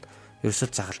зангилаа нь бол ерөөсөө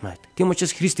загалмаа байдаг. Тийм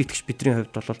учраас Христ итгэж бидний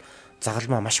хувьд бол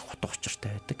загалмаа маш их утга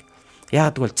учиртай байдаг.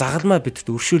 Яг тэгвэл загалмаа бидэд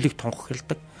өршөөлийг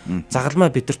тунхагладаг.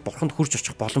 Загалмаа бидэрт бурханд хүрч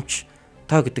очих боломж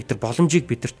та гэдэг тэр боломжийг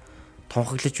бидэрт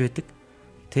тунхаглаж байдаг.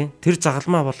 Тийм. Тэр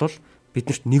загалмаа бол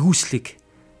биднэрт нэгүслийг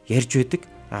ярьж байдаг.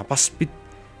 Бас бид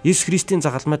Есүс Христийн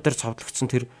загалмаа дээр цовдлогдсон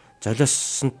тэр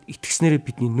золиосонд итгэснээрээ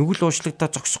бидний нүгэл уушлагдаа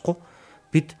зогсохгүй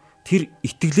бид тэр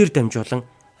итгэлээр дамжуулан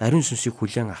ариун сүнсийг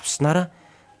хүлээн авснараа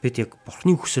бид яг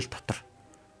Бурхны хүсэл дотор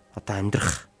одоо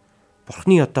амьдрах,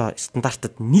 Бурхны одоо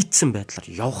стандартад нийцсэн байдлаар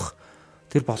явах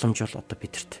тэр боломж бол одоо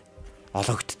бидэрт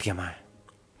олгогддөг юм аа.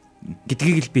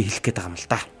 Гэдгийг л би хэлэх гээд байгаа юм л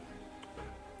да.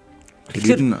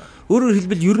 Тэгэхээр өөрөөр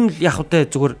хэлбэл ер нь яг үдэ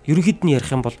зүгээр ерөнхийд нь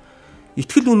ярих юм бол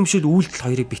итгэл үнэмшил үйлдэл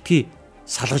хоёрыг битгий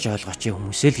салгаж ойлгооч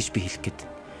хүмүүсээ л гэж би хэлэх гээд.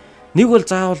 Нэг бол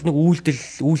заавал нэг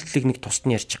үйлдэлийг нэг тусад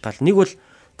нь ярьчих гал, нэг бол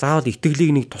заавал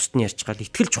итгэлийг нэг тусад нь ярьчих гал.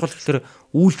 Итгэл чухал гэхээр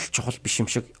үйлдэл чухал биш юм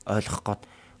шиг ойлгох гээд.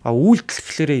 Үйлдэл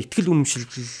гэхээр итгэл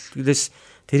үнэмшилээс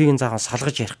тэрийг заавал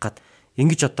салгаж ярих гээд.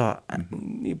 Ингэж одоо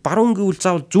баруун гэвэл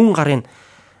заавал зүүн гарын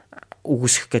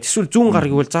үгүйсэх гээд. Эсвэл зүүн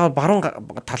гар гэвэл заавал баруун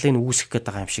талын үгүйсэх гээд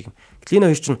байгаа юм шиг юм. Гэтэл энэ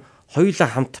хоёр чинь хоёулаа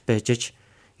хамт байж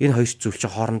энэ хоёр зүйл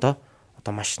чинь хоорондоо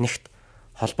одоо маш нэгт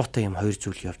холбоотой юм хоёр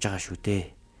зүйл явж байгаа шүү дээ.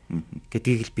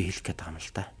 Гэдгийг л би хэлэх гээд байгаа юм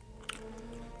л да.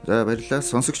 За баярлалаа.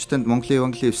 Сонсогчтанд Монголын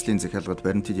Евангелийн эвслийн захиалгат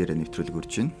баримтын яриа нэвтрүүлэг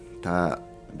хүрж байна. Та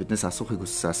биднээс асуухыг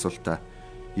хүссэн асуултаа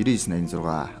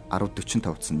 9986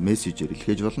 1045-ц мессежээр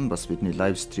илгээж болно. Бас бидний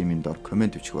лайв стримийн доор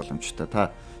комент өчөх боломжтой.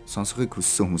 Та сонсохыг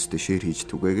хүссэн хүмүүстээ шеэр хийж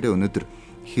түгээгээрэй. Өнөөдөр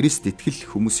Христ итгэл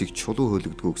хүмүүсийг чулуу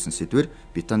хөөлгөдөг гэсэн сэдвээр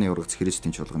Бетаны Ургац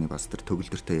Христийн чуулганы пастор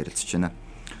Ц.Төгөлдөртэй ярилцж байна.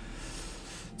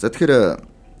 За тэгэхээр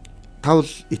тавл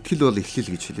итгэл бол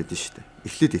эхлэл гэж хэлээд байна шүү дээ.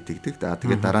 Эхлээд итгэдэг.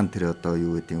 Тэгээд дараа нь тэр одоо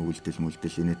юу гэдэг үйлдэл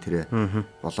мүлдэл инээ тэр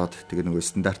болоод тэгээ нөгөө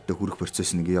стандарттай хүрэх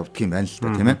процесс нэг явдаг юм байна л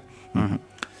да, тийм ээ.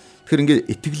 Тэгэхээр ингээд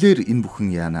итгэлээр энэ бүхэн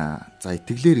яана. За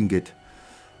итгэлээр ингээд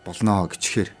болноо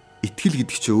гэчихээр итгэл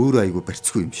гэдэг чинь өөрөө айгүй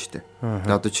барьцгүй юм шүү дээ.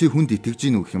 Тэгээд одоо чи хүнд итгэж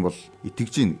гин үү гэх юм бол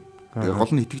итгэж гин. Тэгээ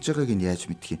гол нь итгэж байгааг нь яаж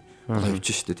мэдэх юм? Болоо явж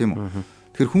шүү дээ, тийм үү?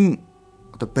 Тэгэхээр хүн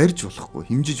одоо барьж болохгүй,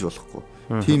 хэмжиж болохгүй.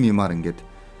 Тим юмар ингээд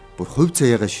бүр хувь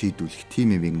заяагаа шийдүүлэх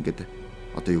тим юм ингээд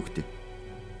одоо юу гэдэг.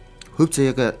 Хувь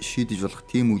заяагаа шийдэж болох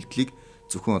тим үйлдэлийг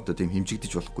зөвхөн одоо тийм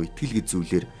хэмжигдэж болохгүй итгэл гэж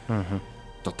зүйлээр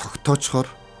одоо тогтоочхоор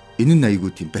энэ нь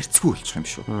айгүй тийм барьцгүй болчих юм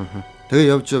шүү. Тэгээ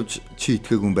явж чи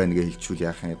итгээгүй юм байна гэж хэлчихвэл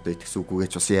яах юм одоо итгэс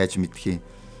үгүйгээч бас яаж мэдэх юм.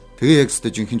 Тэгээ яг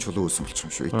өстой жинхэнэ чулуу өсөн болчих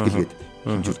юм шүү. Итгэлгээд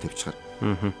хэмжүүр тавьчихаар.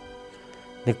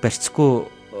 Нэг барьцгүй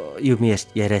юм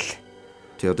яриад.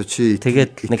 Тий одоо чи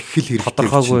тэгээд нэг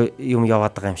тодорхойгүй юм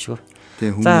яваад байгаа юм шиг.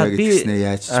 Тийм хүн яг итгэснээ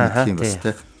яаж мэдэх юм бас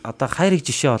тий. Одоо хайрыг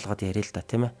жишээ олгоод яриа л да,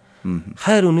 тийм ээ.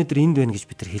 Хайр өнөөдөр энд байна гэж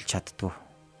бид нар хэлж чаддгүй.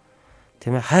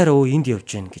 Тийм ээ. Хайр энд явж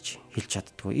байна гэж хэлж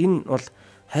чаддгүй. Энэ бол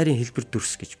хайрын хэлбэр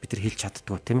дүрс гэж бид нар хэлж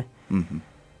чаддгүй, тийм ээ.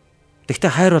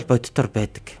 Гэхдээ хайр бол бодитоор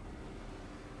байдаг.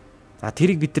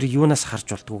 Тэрийг бид нар юунаас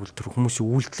харж болдгоо гэвэл тэр хүмүүсийн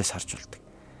үйлдэлээс харж болдог.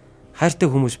 Хайртай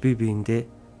хүмүүс бие биендээ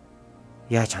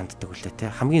яаж ханддаг вүлээ, тийм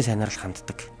ээ. Хамгийн сайнаар л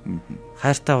ханддаг.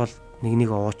 Хайртай бол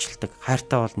нэгнийг уучладаг.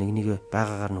 Хайртай бол нэгнийг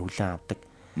байгаагаар нь хүлээн авдаг.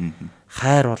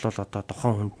 Хайр бол одоо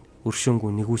тухайн хүнд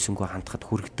өршөөнгүй нэгүсэнгөө хандхад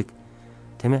хүргэдэг.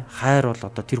 Тийм ээ. Хайр бол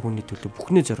одоо тэр хүний төлөө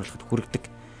бүхнээ зориулахад хүргэдэг.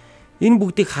 Энэ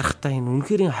бүгдийг харахтаа энэ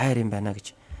үнэхээр хайр юм байна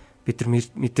гэж бид нар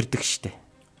мэдэрдэг штэ.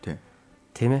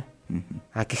 Тийм ээ.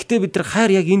 Гэхдээ бид нар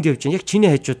хайр яг энд явж байна. Яг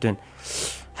чиний хажууд байна.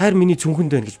 Хайр миний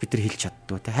цүнхэнд байна гэж бид нар хэлж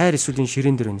чаддгүй. Тэ хайр эсвэл энэ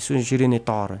ширээн дээр байна. Эсвэл ширээний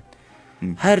доор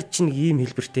байна. Хайр чинь ийм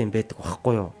хэлбэртэй юм байдаг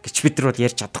байхгүй юу гэж бид нар бол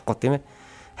ярьж чадахгүй, тийм ээ.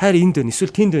 Хайр энд байна.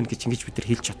 Эсвэл тэнд байна гэж ингэж бид нар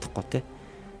хэлж чадахгүй, тэ.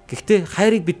 Гэхдээ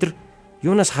хайрыг бид нар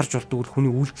юунаас харж болдог вэ?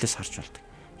 Хүний үйлдэлээс харж болдог.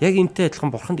 Яг энтэй адилхан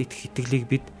бурханд итгэх итгэлийг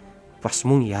бид бас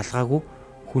мөн ялгаагүй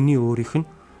хүний өөрийнх нь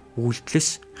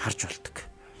үйлдэлээс харж болдог.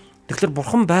 Тэгэхээр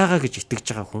бурхан байгаа гэж итгэж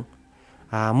байгаа хүн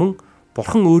мөн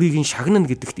бурхан өөрийг нь шагнана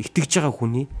гэдэгт итгэж байгаа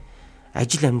хүний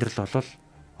ажил амьдрал бол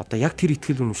одоо яг тэр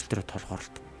итгэл үнэмшлэлээр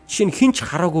толгоорлдог. Жишээ нь хинч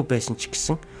хараагүй байсан ч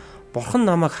гэсэн бурхан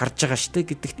намайг харж байгаа штэ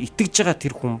гэдэгт итгэж байгаа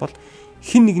тэр хүн бол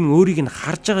хин нэг нь өөрийг нь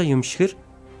харж байгаа юм шигээр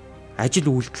ажил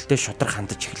үйлдэлтэй шудраг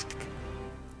хандаж эхэлдэг.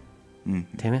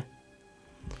 Тийм ээ.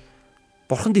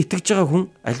 Бурханд итгэж байгаа хүн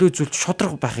аливаа зүйлд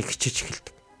шудраг байхыг хичээж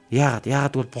эхэлдэг.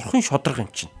 Яагаад гэвэл бурхан шудраг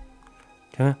юм чинь.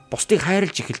 Тийм ээ. Бусдыг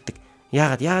хайрлж эхэлдэг.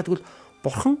 Яагаад гэвэл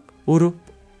бурхан өөрөө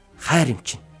хайр юм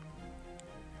чинь.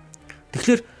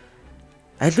 Тэгэхээр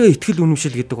аливаа итгэл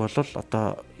үнэмшил гэдэг бол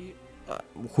одоо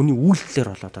хүний үйлдэлээр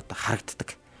болоод одоо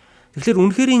харагддаг. Тэгэхээр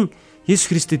үнэхэрийн Есүс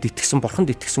Христэд итгэсэн,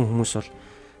 бурханд итгэсэн хүмүүс бол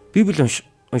Библи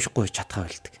уншихгүй байж чадхаа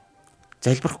байлдаг.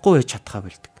 Залбирахгүй байж чадхаа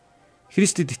байлдаг.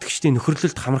 Христэд итгэгчдийн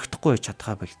нөхөрлөлд хамрагдахгүй байж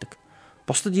чадхаа байлдаг.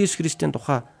 Бусдад Есүс Христийн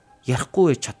тухай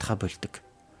ярихгүй байж чадхаа байлдаг.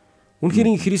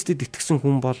 Үнэхээр Христэд итгэсэн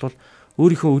хүн бол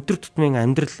өөрийнхөө өдөр тутмын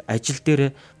амьдрал, ажил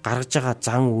дээр гаргаж байгаа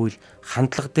зан үйл,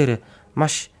 хандлага дээр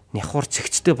маш нягхуур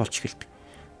цэгцтэй болж эхэлдэг.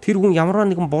 Тэр хүн ямар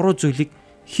нэгэн буруу зүйлийг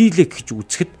хийлээ гэж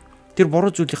үзэхэд тэр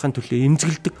буруу зүйлийнхаа төлөө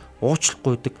эмзэгэлдэг,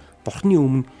 уучлахгүйдэг, Бурхны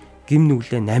өмнө гим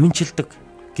нүглээ наминчилдаг,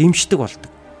 гимшдэг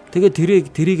болдог.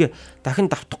 Тэгээд тэрийг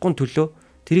дахин давтахгүй төлөө,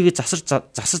 тэрийг засаж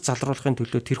залруулахын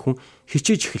төлөө тэр хүн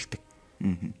хичээж эхэлдэг.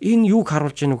 Энэ юуг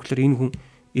харуулж байна вэ гэхээр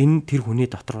энэ тэр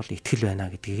хүний дотор бол итгэл байна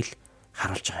гэдгийг л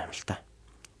харуулж байгаа юм л та.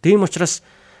 Тийм учраас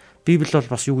Библи бол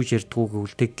бас юу гэж ярьдгүү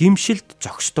гэвэл тэ гимшилд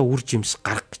зохистой үр жимс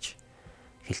гарга гэж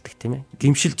хэлдэг тийм ээ.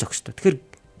 Гимшил зохистой. Тэгэхээр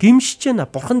гимшиж байна,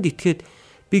 Бурханд итгээд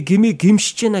би гимээ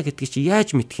гимшиж байна гэдгийг чи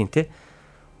яаж мэдэх юм те?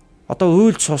 Одоо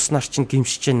уйлж сууснаар чинь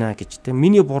гимшиж байна гэж те.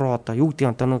 Миний буруу одоо юу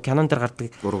гэдэг одоо нэг кинон дээр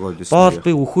гардаг. Боол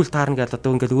би өхүүл таарна гэдэг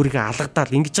одоо ингээд өөрийгөө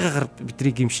алгадаал ингэж байгаагаар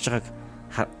бидний гимшиж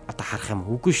байгааг одоо харах юм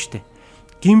үгүй шүү дээ.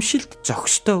 Гимшилд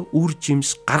зохистой үр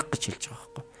жимс гарга гэж хэлж байгаа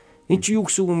байхгүй. Энд чи юу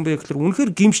гэсэн үг юм бэ гэхээр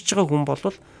үнэхээр гимшиж байгаа хүн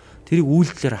бол тэрийг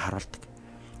үйлдэлээр харуулдаг.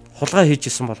 Хулгай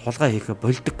хийжсэн бол хулгай хийхэ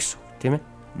болдог гэсэн үг тийм ээ.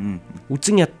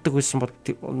 Үзэн яддаг байсан бол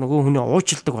нөгөө хүний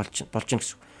уучилдаг болж гин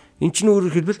гэсэн. Энд чинь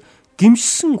өөрөөр хэлбэл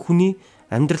гимшсэн хүний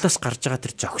амьдралаас гарч байгаа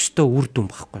тэр зохистой үр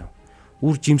дүн багхгүй юу?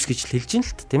 Үр жимс гэж хэлж ин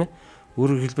л та тийм ээ.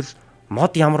 Өөрөөр хэлбэл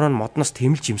мод ямар модноос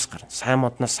тэмэл жимс гарна. Сайн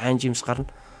модноос сайн жимс гарна.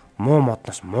 Муу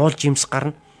модноос муу жимс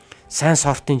гарна. Сайн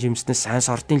сортын жимснээс сайн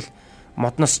сортын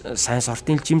модноос сайн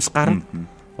сортын жимс гарна.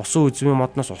 Усан үзмийн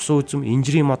модноос усан үзм,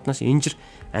 инжирийн модноос инжир,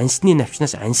 ансны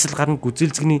навчнаас ансал гарна,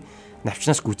 гүзэлзгний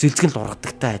навчнаас гүзэлзгэн л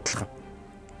ургадагтай адилхан.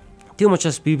 Тийм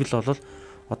учраас Библи бол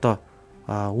одоо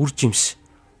үр жимс,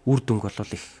 үр дүнг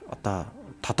бол их одоо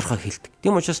тодорхой хэлдэг.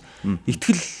 Тийм учраас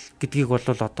итгэл гэдгийг бол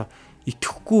одоо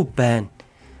итгэхгүй байна.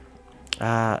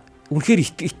 Үнэхээр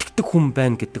итгэдэг хүн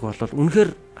байна гэдэг бол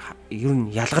үнэхээр ер нь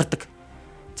ялгардаг.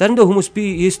 Заримдаа хүмүүс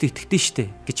би Есүст итгэдэг штэ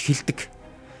гэж хэлдэг.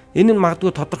 Энэ нь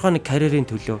магадгүй тодорхой нэг карьерийн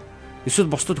төлөө эсвэл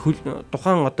бусдад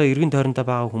тухайн одоо эргэн тойрондоо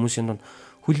байгаа хүмүүсийн донд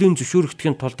хүлийн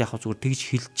зөвшөөрөгдөхийн тулд яг зүгээр тэгж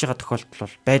хэлж байгаа тохиолдол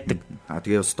бол байдаг.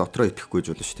 Тэгээ бас дотроо итгэхгүй гэж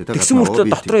болно шүү дээ. Тэгсэн мөртөө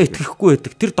дотроо итгэхгүй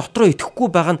байдаг. Тэр дотроо итгэхгүй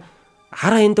байгаа нь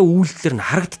хараа эндээ үйлдэлээр нь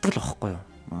харагддаг л байхгүй юу?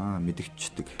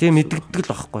 Мэдэгчдэг. Тий, мэдэгдэг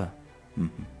л байхгүй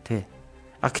юу? Тий.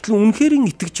 Гэтэл үнэхээр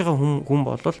итгэж байгаа хүн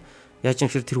бол яаж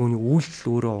юм хэрэг тэр хүний үйлдэл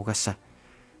өөрөө угаасаа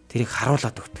тэрийг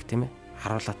харуулад өгдөг тийм ээ.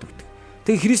 Харуулад өгдөг.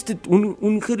 Тэгээ Христэд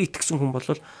үнэхээр итгэсэн хүн бол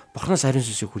Бурханаас ариун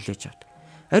сүнсийг хүлээж авдаг.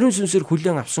 Ариун сүнсээр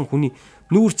хүлээн авсан хүний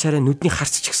нүүр царай нүдний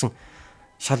харц ч гэсэн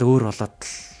шал өөр болоод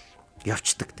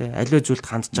явцдаг те. Аливаа зүйлд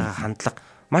хандж байгаа хандлага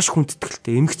маш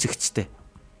хүндэтгэлтэй, эмх зэгцтэй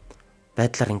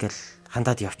байдлаар ингээл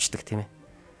хандаад явцдаг тийм ээ.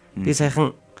 Би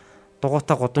сайхан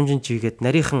дугуйтаа гудамжин чигээд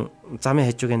нарийнхан замын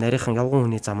хажуугийн нарийнхан явган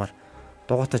хүний замаар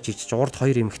дугуйтаа чийж урд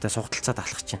хоёр эмхтэй сугталцаад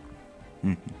алхаж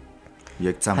байна.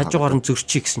 Яг зам хажуугаар нь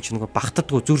зөрчий гэсэн чинь нөгөө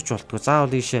багтадгүй зөрж болтгоо.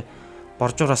 Заавал ийшээ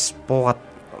боржуураас буугаад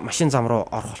машин зам руу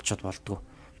орох болчиход болтгоо.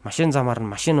 Машин замаар нь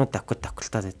машинууд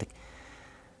давхилтаад байдаг.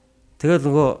 Тэгэл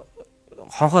нөгөө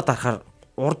хонхоо дарахаар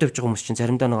урд явж байгаа хүмүүс чинь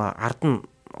заримдаа нөгөө ард нь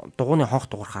дугууны хонх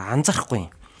дуурахаар анзаарахгүй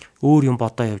юм. Өөр юм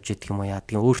бодоо явж идэг юм уу яа.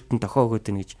 Тэгээ өөрт нь дохио өгöd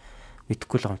гэнэ гэж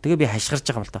мэдэхгүй л байгаа юм. Тэгээ би хашгирж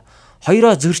байгаа юм л да.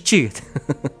 Хоёроо зөрчий гэд.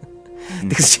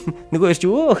 Тэгс чинь нөгөө ирч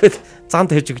өө гэд зам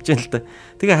тавьж өгч яана л да.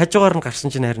 Тэгээ хажуугаар нь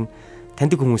гарсан чинь харин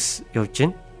таньдаг хүмүүс явж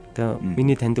байна. Тэгээ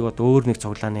миний таньдаг одоо өөр нэг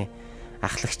цуглааны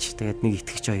ахлагч тэгээд нэг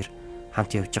итгэгч хоёр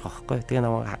хамт явж байгаа байхгүй. Тэгээ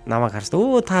намайг харсан.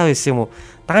 Өө та байсан юм уу?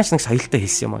 Даанч нэг соёлтой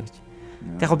хэлсэн юм аа гэж.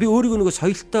 Тэг яг би өөрийгөө нөгөө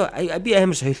соёлтой би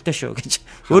амар соёлтой шүү гэж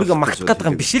өөрийгөө магтах гэдэг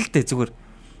юм биш л дээ зүгээр.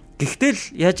 Гэхдээ л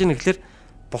яаж яах гэхээр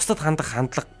бусдад хандах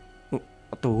хандлага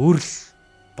одоо өөр л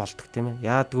болдог тийм ээ.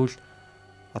 Яа тэгвэл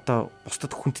одоо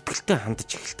бусдад хүндэтгэлтэй хандаж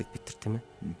эхэлдэг бид нар тийм ээ.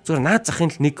 Зүгээр наад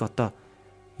захын л нэг одоо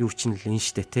юу ч нь л энэ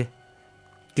штэ тий.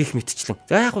 Гэх мэтчлэн.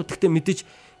 За яг хөө тэгтээ мэдээж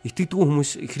итгэдэггүй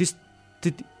хүмүүс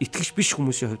Христэд итгэж биш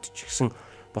хүмүүсийн хувьд ч гэсэн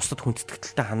бусдад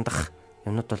хүндэтгэлтэй хандах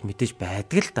юмнууд бол мэдээж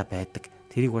байдаг л да байдаг.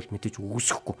 Тэрийг бол мэдээж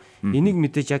үүсэхгүй. Энийг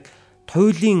мэдээж яг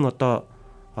туйлын одоо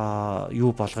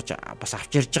юу болгож бас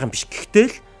авч ярьж байгаа юм биш. Гэхдээ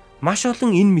л маш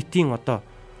олон энэ мэтийн одоо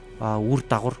үр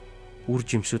дагавар, үр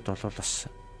жимсүүд бол бас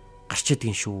гарч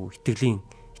идэгэн шүү.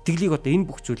 Итгэлийг одоо энэ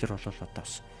бүх зүйлэр бол одоо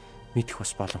бас мэдэх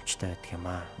бас боломжтой байдаг юм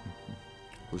аа.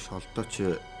 Үш холдооч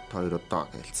хоёр удаа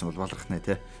хэлсэн бол баларх нэ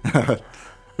тий.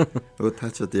 Өө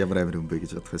таачд ямар амир юм бэ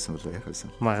гэж бодох байсан болоо яах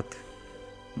вэ? Магад.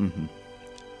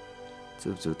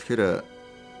 Зөв. Тэгэхээр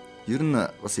ер нь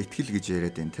бас итгэл гэж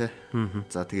яриад байна тий.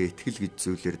 За тэгээ итгэл гэж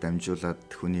зүйлээр дамжуулаад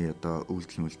хүний одоо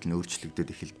үйлдэл нь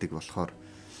өөрчлөгдөд эхэлдэг болохоор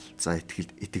за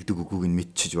итгэдэг үгүйг нь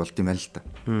мэдчиж болд юм байна л та.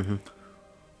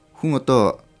 Хүн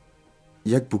одоо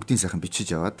яг бүгдийн сайхан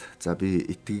бичиж аваад за би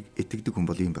итгэдэг хүн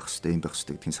бол ийм байх хэрэгтэй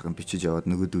гэдгийг сайхан бичиж аваад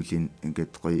нөгөөдүүлийн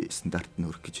ингээд гоё стандарт нь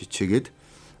өрөх гэж хичээгээд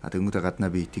тэгмүүдээ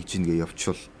гаднаа би итгэж гин гэж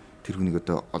явчвал тэр хүнийг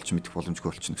одоо олж мэдэх боломжгүй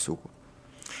болчихно гэсэн үг.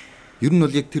 Ер нь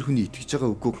бол яг тэр хүний итгэж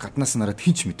байгаа үггүй гаднаас нараад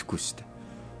хинч мэдэхгүй шүү дээ.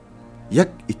 Яг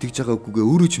итгэж байгаа үгүйгээ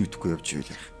өөрөө ч мэдэхгүй явж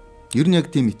ивэл. Ер нь яг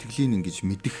тийм итгэлийн ингэж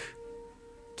мэдэх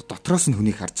дотроос нь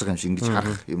хүнийг харж байгаа юм шиг ингэж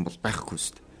харах юм бол байхгүй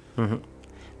шүү дээ.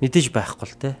 Мэдээж байхгүй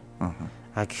л те.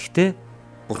 Гэхдээ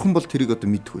Бурхан бол тэрийг одоо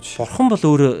мэдэх үү? Бурхан бол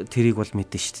өөрөө тэрийг бол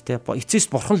мэдэн шүү дээ.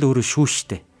 Эцэст Бурхан л өөрөө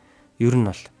шүү дээ. Ер нь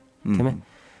бол тийм ээ.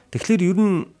 Тэгэхээр ер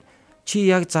нь чи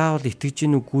яг заавал итгэж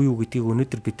гин үгүй юу гэдгийг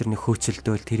өнөөдөр бид нар нэг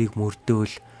хөөцөлдөөл тэрийг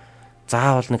мөрдөөл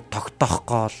заавал нэг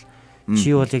тогтоохгүй л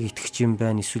чи бол яг итгэж юм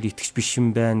байна эсвэл итгэж биш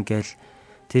юм байна гээл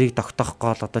тэрийг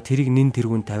тогтоохгүй л одоо тэрийг нэн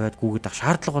тэргүүн тавиад гүгээд ах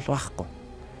шаардлага бол байхгүй.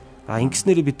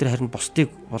 Ингэснээр бид нар харин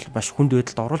бусдыг бол маш хүнд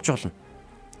байдалд оруулж болно.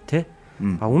 Тэ?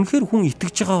 Үнэхээр хүн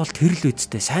итгэж байгаа бол тэр л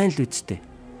үсттэй, сайн л үсттэй.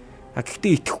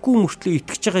 Гэхдээ итгэхгүй мөртлөө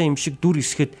итгэж байгаа юм шиг дүр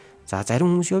исгэхэд за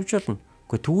зарим хүмүүс явж болно.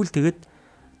 Гэхдээ тэгвэл тэгээд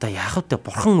одоо яах вэ?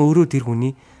 Бурхан өөрөө тэр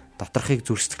хүний доторхыг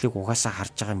зүрх сэтгэлийг угаасаа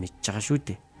харж байгаа мэдж байгаа шүү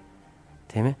дээ.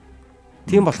 Тийм ээ?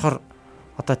 Тийм болохоор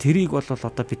одоо тэрийг бол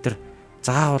одоо бид нар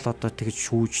заавал одоо тэгж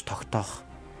шүүж тогтоох.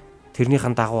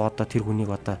 Тэрнийхэн дагуу одоо тэр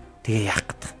хүнийг одоо тэгээ яах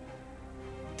гэдэг.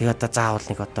 Тэгээ одоо заавал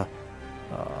нэг одоо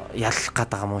ялах гээд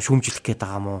байгаа мó, шүмжлэх гээд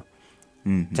байгаа мó.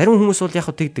 Зарим хүмүүс бол яг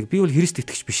хөө тэгдэг. Би бол Христ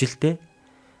итгэж биш л дээ.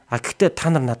 Гэхдээ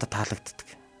та нар надад таалагддаг.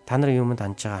 Та нарын юмд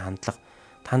хандж байгаа хандлага,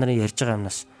 та нарын ярьж байгаа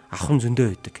юмнаас авах зөндөө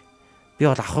байдаг. Би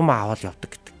бол авах юм аваад явдаг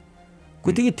гэдэг.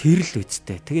 Гэхдээ тэгээ тэр л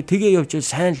үсттэй. Тэгээ явж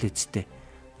сайн л үсттэй.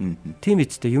 Тийм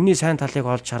үсттэй. Юмны сайн талыг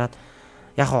олж хараад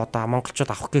яг одоо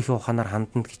монголчууд авах гэхээ ухаанаар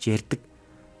хандна гэж ярьдаг.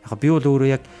 Яг би бол өөрөө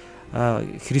яг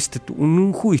Христэд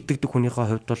үнэнхүү итгэдэг хүнийхээ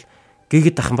хувьд бол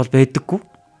гээгээд ах юм бол байдаггүй.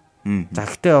 За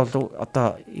гэхдээ бол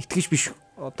одоо итгэж биш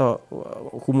одоо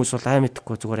хүмүүс бол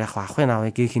аймадаггүй зүгээр яг авахын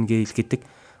авъя гээх ингээл гэдэг.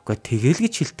 Гэхдээ тэгэл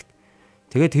гэж хэлдэг.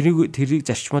 Тэгээд тэрийг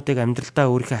зарчмуудыг амьдралдаа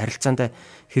өөрийнхөө харилцаанд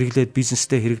хэрэглээд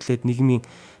бизнестэй хэрэглээд нийгмийн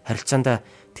харилцаанд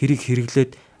тэрийг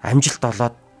хэрэглээд амжилт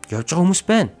олоод явж байгаа хүмүүс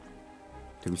байна.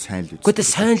 Тэгвэл сайн л үст. Гэхдээ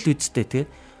сайн л үсттэй тэгээд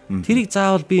тэрийг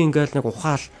заавал би ингээл нэг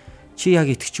ухаал чи яг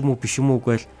итгэж юм уу биш юм уу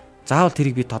гээл заавал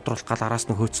тэрийг би тодруулах гал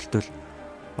араас нь хөөцөлтөөл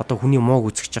одоо хүний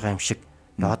мууг үзэж байгаа юм шиг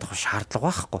яваад авах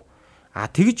шаардлага байхгүй.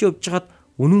 Тэгж явж хагаад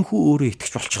үнэнхүү өөрөө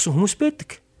итгэж болчихсон хүмүүс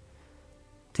байдаг.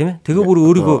 Тийм ээ. Тэгээ бүр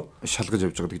өөрийгөө шалгаж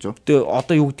явж байгаа гэж юу? Тэгээ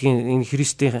одоо юу гэдгийг энэ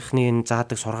христийнхний энэ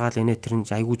заадаг сургаал энэ тэр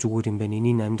айгүй зүгээр юм байна.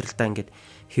 Энийг амьдралдаа ингээд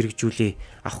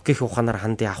хэрэгжүүлээ. Авах гэх ухаанаар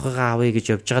хандъя, авахыгаа авъя гэж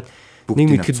явж хагаад нэг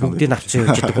итгэл бүгдийг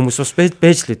авчаа явж байгаа хүмүүс бас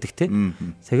байж л байдаг тийм.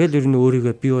 Тэгэл ер нь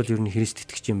өөрийгөө би бол ер нь Христ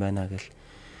итгэж юм байна гэл.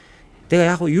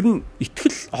 Тэгээ яг нь ер нь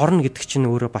итгэл орно гэдэг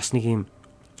чинь өөрөө бас нэг юм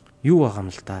юу байгаа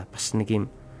юм л да. Бас нэг юм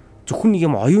зөвхөн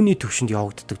нэг юм оюуны төвшөнд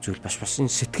явагддаг зүйл бас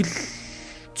энэ сэтгэл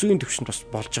зүйн төвшөнд бас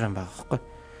болж байгаа юм байгаа байхгүй.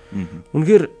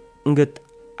 Үнэхээр ингээд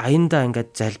аяндаа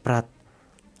ингээд залбираад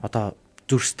одоо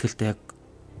зүрх сэтгэлдээ яг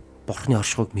Бурхны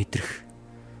оршихуйг мэдрэх,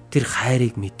 тэр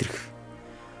хайрыг мэдрэх.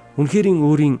 Үнэхээр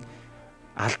өөрийн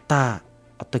алдаа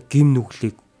одоо гим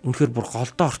нүглийг үнэхээр бүр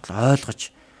голдоо ортол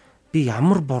ойлгож би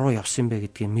ямар буруу явсан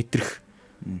бэ гэдгийг мэдрэх.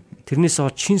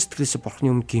 Тэрнээсээ чин сэтгэлээсээ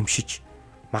Бурхны өмнө гимшиж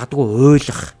магадгүй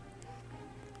ойлгох.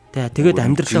 Тэгээд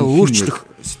амьдралаа өөрчлөх.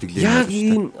 Яг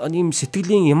ийм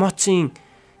сэтгэлийн эмоцийн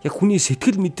яг хүний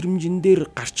сэтгэл мэдрэмжэн дээр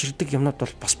гарч ирдэг юмнууд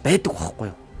бол бас байдаг байхгүй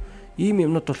юу? Ийм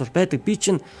юмнууд бол байдаг. Би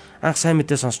чинь анх сайн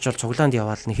мэдээ сонсчвал цуглаанд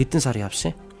яваал нэг хэдэн сар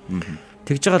явсан.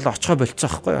 Тэгж байгаа л очихоо болцсон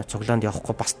байхгүй юу? Цуглаанд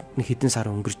явахгүй бас нэг хэдэн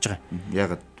сар өнгөрч байгаа.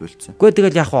 Ягаад болцсон? Үгүй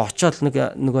тэгэл яг очоод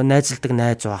нөгөө найзалдаг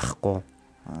найз байхгүй.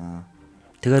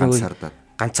 Тэгээд нөгөө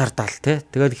ганцаардаал те.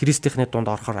 Тэгээд христийнхний дунд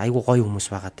орохоор айгүй гоё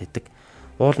хүмүүс байгаад байдаг.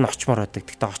 Уул нь очмоор байдаг.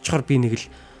 Тэгтээ очихоор би нэг л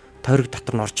тойрог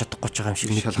дотор нь орж чадахгүй ч байгаа юм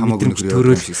шиг мэдрэмж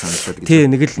төрөөл шиг санагдаад. Тий,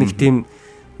 нэг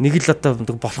л одоо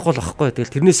болохгүй л байхгүй.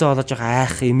 Тэгэл тэрнээсээ болоод жоохон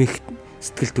айх, эмэх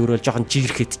сэтгэл төрөөл жоохон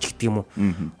жигрэхэд ч гэдэг юм уу.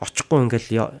 Очихгүй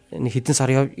ингээл нэг хэдэн сар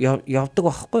явдаг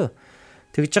байхгүй юу.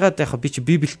 Тэгж жагаад яг би чи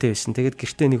Библиэтэй байсан. Тэгээд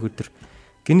гэртээ нэг өдөр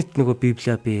гинт нөгөө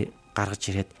Библиа би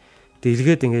гаргаж ирээд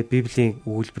дэлгээд ингээд Библийн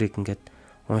өгүүлбэрийг ингээд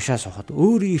уншаа сухад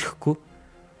өөрөө ирэхгүй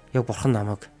яг Бурхан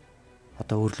намайг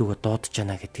одоо өөрлөгөө дуудаж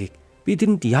байна гэдгийг би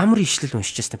тэрэнд ямар ишлэл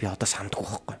уншиж байснаа би одоо санддаг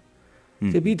байхгүй.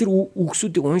 Тэгээ би тэр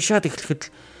үгсүүдийг уншаад эхлэхэд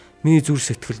л миний зүрх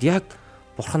сэтгэлд яг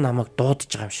Бурхан намайг дуудаж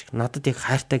байгаа юм шиг, надад яг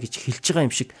хайртай гэж хэлж байгаа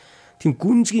юм шиг тийм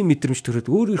гүнзгий мэдрэмж төрөөд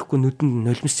өөрөө ирэхгүй нүдэнд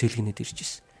нулимс цэлгэнэд ирж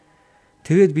ирсэн.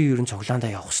 Тэгээд би ер нь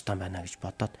цуглаандаа явах хэрэгтэй байна гэж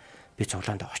бодоод би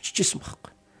цуглаандаа очиж исэн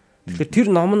байхгүй. Тэгэхээр тэр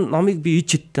номыг би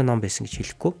иж хиттэй ном байсан гэж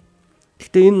хэлэхгүй.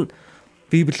 Гэхдээ энэ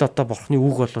Библи одоо Бурханы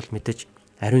үг бол мэдээж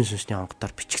ариун сүнсний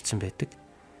онгодоор бичигдсэн байдаг.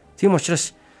 Тийм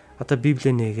учраас одоо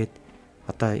Библийг нээгээд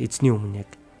одоо эзний өмнө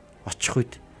яг очих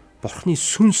үед Бурханы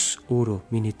сүнс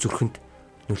өөрөө миний зүрхэнд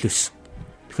нөлөөсөн.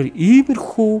 Тэгэхээр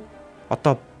иймэрхүү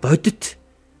одоо бодит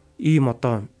ийм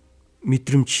одоо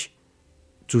мэдрэмж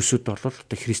зүйлсүүд бол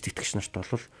одоо Христ итгэгч нарт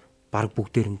бол баг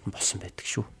бүгдээрэнд нь болсон байдаг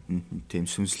шүү. Тийм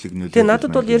сүнслэг нөлөө. Тэгээ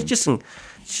надад бол ярьжсэн.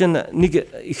 Жишээ нь нэг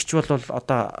ихч бол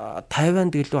одоо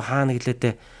Тайванд гэлөө хаана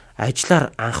гэлээдээ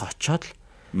ажиллаар анх очоод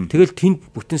тэгэл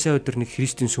тэнд бүтэн сая өдөр нэг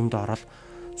Христийн сүмд ороод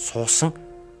суусан.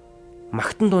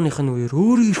 Магтан дууныхын үеэр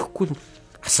өөрөө ирэхгүй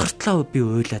асгартлаа би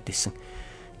уйлаад байсан.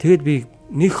 Тэгэд би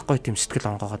нэг гой тэм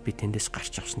сэтгэл онгоогоод би тэндээс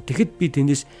гарч авсан. Тэгэхэд би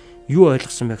тэндээс юу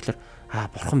ойлгосон бэ гэхээр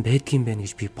бурхан байдгийн байна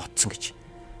гэж би бодсон гэж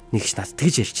нэгч надад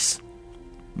тэгж ярьжсэн.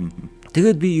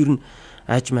 Тэгээд би ер нь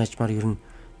аажмаар ер нь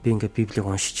би ингээд Библийг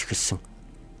уншиж эхэлсэн.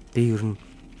 Би ер нь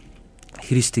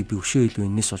Христийг би өшөө илүү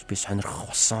энэс болж би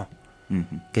сонирхох болсон.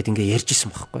 Гэт ингээд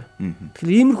ярьжсэн байхгүй.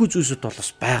 Тэгэхээр иймэрхүү зүйлсүүд бол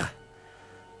бас байгаа.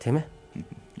 Тийм ээ?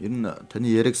 Ер нь таны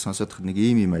яриг сонсоход нэг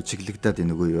ийм ажиглагдаад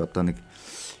байна үгүй юу? Одоо нэг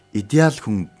идеал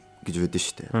хүн гэж байдаг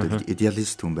шүү дээ. Одоо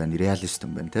идеалист хүн байна, реалист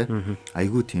хүн байна, тий.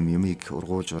 Айгүй тийм юмыг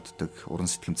ургуулж боддог, уран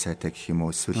сэтгэм цайтай гэх юм уу,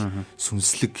 эсвэл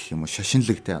сүнслэг гэх юм уу,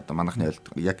 шашинлаг тий. Одоо манайхны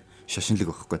ойлголт яг шашинлаг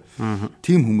байхгүй.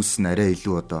 Тийм хүмүүс нь арай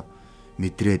илүү одоо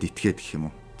мэдрээд итгээд гэх юм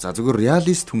уу. За зөвхөн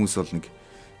реалист хүмүүс бол нэг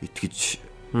итгэж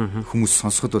хүмүүс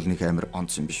сонсоход бол нэг амар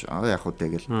онц юм биш. Яг уу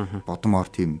тэгэл бодмоор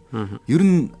тийм. Ер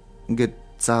нь ингээд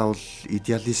заавал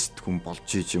идеалист хүн болж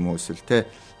иж юм уу эсвэл те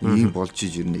ийм болж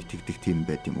иж ер нь итгэдэг тийм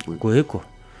байд юм уу? Үгүй ээ.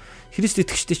 Христ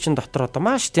итгэгчдийн чинь дотор одоо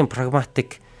маш тийм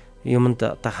прагматик юмд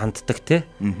одоо ханддаг те.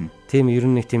 Тийм ер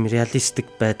нь нэг тийм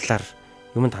реалистик байдлаар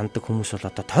юмд ханддаг хүмүүс бол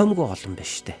одоо тоймгүй олон байна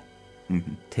штэ.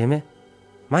 Тийм ээ.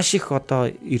 Маш их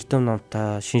одоо эрдэм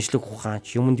номтой шинжлэх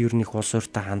ухаанч юмд ер нь их улс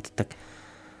ууртай ханддаг.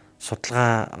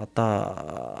 Судалгаа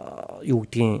одоо юу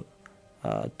гэдгийг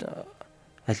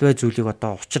аливаа зүйлийг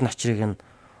одоо учир начрыг нь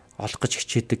олох гэж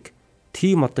хичээдэг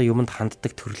тийм одоо юмд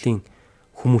ханддаг төрлийн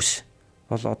хүмүүс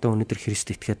бол одоо өнөөдөр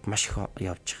Христ итгээд маш их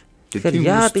явж байгаа. Тэгэхээр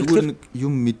яа тэгэхээр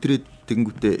юм мэдрээд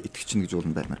тэгэнгүүтээ итгэчихнэ гэж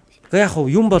уулан баймаар. Гэхдээ яг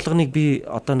юм болгоныг би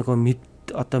одоо нөгөө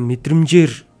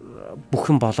мэдрэмжээр бүх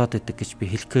юм болоод идэг гэж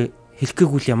би хэлэхгүй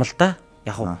л юм л да.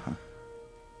 Яг уу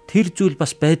тэр зүйл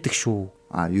бас байдаг шүү.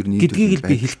 Ер нь гэдгийг л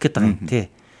би хэлэх гээд байгаа юм тий.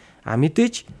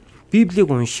 Мэдээж Библийг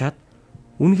уншаад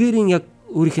үнэхээр яг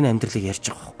өөрийнх нь амьдралыг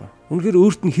ярьж байгаа байхгүй. Үнэхээр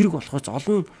өөрт нь хэрэг болохоос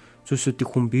олон зүйлсүүдийг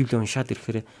хүн Библийг уншаад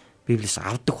ирэхээр Библиэс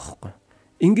авдаг байхгүй.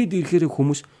 Ингээд ирэхээр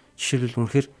хүмүүс жишээлбэл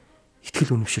үнэхээр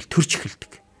итгэл үнэмшил төрж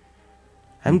эхэлдэг.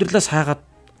 Амьдралаас хаагаад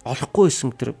олохгүй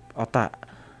байсан тэр одоо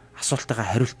асуултаа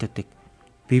хариултуудыг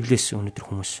Библиэс өнөөдөр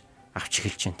хүмүүс авч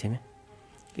эхэлж байна тийм ээ.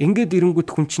 Ингээд ирэнгүүт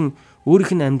хүн чинь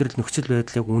өөрийнх нь амьдрал нөхцөл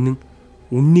байдлыг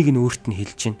үннийг нь өөрт нь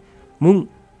хэлж байна. Мөн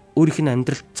өөрийнх нь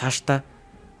амьдрал цаашдаа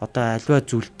одоо аливаа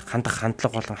зүйлд хандах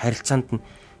хандлага болон харилцаанд нь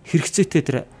хэрэгцээтэй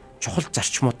тэр чухал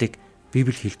зарчмуудыг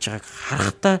Библи хэлж байгааг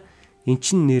харахтаа эн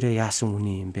чинь нэрээ яасан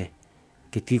үний юм бэ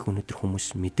гэдгийг өнөөдөр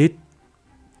хүмүүс мэдээд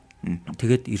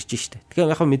тэгээд ирж штэ.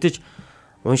 Тэгэхээр яг мэдээж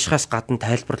уншихаас гадна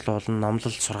тайлбарлуулна,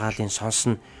 номлол сургаалын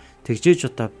сонсно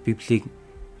тэгжээж одоо Библийг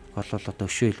бол одоо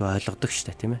өшөө илүү ойлгодог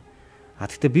штэ тийм ээ.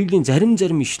 Гэхдээ Библийн зарим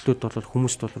ишлүүд бол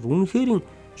хүмүүст бол үнэхээр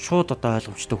шууд одоо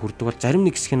ойлгомжтой хүрдэг бол зарим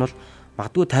нэг хэсэг нь бол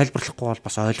магадгүй тайлбарлахгүй бол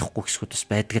бас ойлгохгүй хэсгүүд бас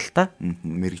байдаг л да.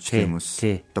 Мэргэжтэй хүмүүс.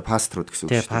 Одоо пасторууд гэсэн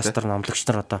үг шүү дээ. Пастор номлогч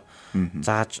нар одоо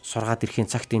зааж сургаад ирэхийн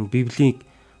цагт энэ Библийг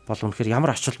бол үнэхээр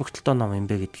ямар ач холбогдолтой ном юм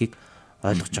бэ гэдгийг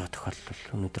ойлгож байгаа тохиолдол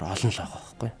өнөөдөр олон л байгаа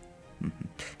байхгүй.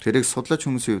 Тэрийг судлаач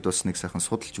хүмүүсийн хувьд бас нэг сайхан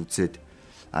судалж үзээд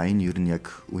энэ ер нь яг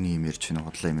үний юм ярьж байна,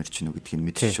 худлаа юм ярьж байна гэдгийг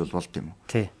мэдчих бол болд юм уу?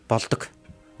 Тий, болдог.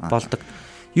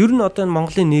 Ер нь одоо энэ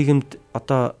Монголын нийгэмд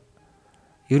одоо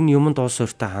ер нь юмд уус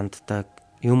өртөө ханддаг,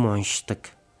 юм уншдаг,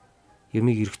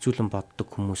 юмыг эргцүүлэн боддог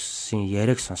хүмүүсийн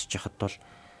яриаг сонсож байхад бол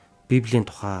Библийн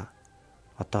тухай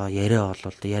одоо яриа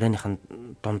бол ярианыхын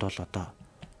дунд бол одоо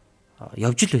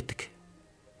явж л байдаг.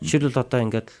 Жишээлбэл одоо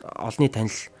ингээд олонний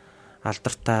танил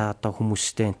алдартай одоо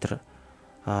хүмүүстэй энэ төр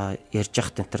ярьж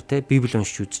яхад энэ төр те Библи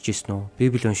уншиж үзчихсэн үү?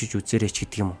 Библи уншиж үзээрэй ч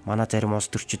гэдэг юм уу? Манай зарим улс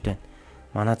төрчид байна.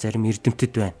 Манай зарим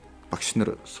эрдэмтэд байна. Багш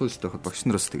нар сүүлдээ багш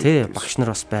нараас тэгээд тий багш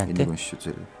нар бас байна тий.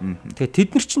 Тэгээд тэд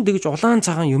нар чинь тэгж улаан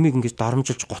цагаан юмыг ингэж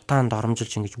доромжилж гутаан доромжилж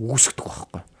ингэж үүсгдэг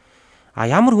байхгүй.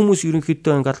 Ямар хүмүүс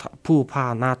ерөнхийдөө ингээл пүү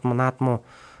па наадму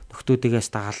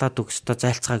нөхдүүдээс та халаад өгсөд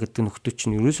зайлцгаа гэдэг нөхдүүд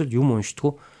чинь ерөөсөө юм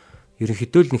уншдгүү.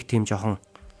 Ерөнхийдөө л нэг тийм жоохон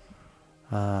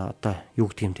одоо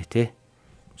юу гэдэг юм бэ тий.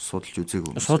 Судалж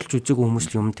үзээгүй хүмүүс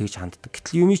л юм тэгж ханддаг.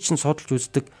 Гэтэл юмыг чинь судалж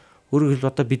үздэг. Өөрөөр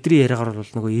хэлбэл одоо бидний яриагаар бол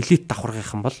нөгөө элит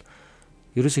давхаргийнхан бол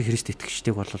ерөөсөө Христ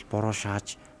итгэгчдийг бол буруу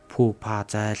шааж пүү па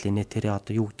зайл инэ тэрэ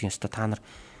одоо юу гэдгийг өстө та нар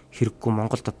хэрэггүй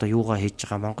Монголд одоо юугаа хийж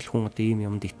байгаа Монгол хүн одоо ийм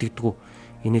юмд итгэдэггүй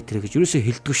инэ тэрэ гэж ерөөсөө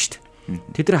хэлдэггүй шүү дээ.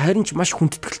 Тэд нар харин ч маш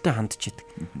хүндэтгэлтэй хандж идэг.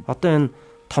 Одоо энэ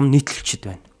том нийтлэлчд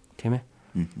байна тийм ээ.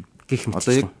 Гэх мэт.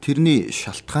 Одоо яг тэрний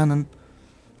шалтгаан нь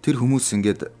тэр хүмүүс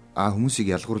ингээд хүмүүсийг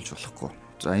ялгуурлаж болохгүй.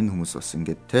 За энэ хүмүүс бас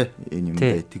ингээд те энэ юм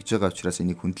итгэж байгаа учраас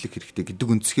энийг хүндлэх хэрэгтэй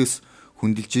гэдэг өнцгөөс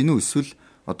хүндэлж гинүү эсвэл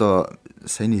одоо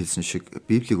саяны хэлсэн шиг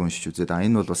Библийг уншиж үзээд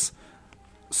энэ бол бас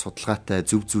судалгаатай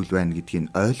зөв зүйл байна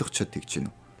гэдгийг ойлгочод тэгж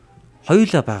байна уу?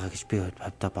 Хоёулаа байгаа гэж би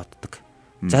хувьдаа боддог.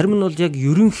 Зарим нь бол яг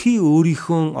ерөнхий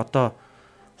өөрийнхөө одоо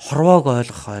хорвоог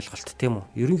ойлгох ойлголт тийм үү?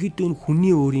 Ерөнхийдөө нь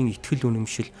хүний өөрийн итгэл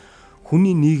үнэмшил,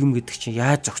 хүний нийгэм гэдэг чинь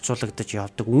яаж зохицуулагдаж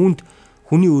явдаг, үүнд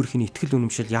хүний өөрхийн итгэл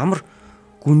үнэмшил ямар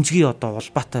гүнзгий одоо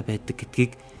улбаатай байдаг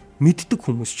гэдгийг мэддэг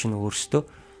хүмүүс чинь өөрсдөө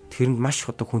тэрэнд маш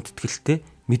одоо хүндэтгэлтэй,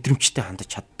 мэдрэмжтэй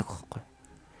хандаж чаддаг байхгүй.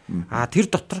 Тэр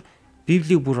дотор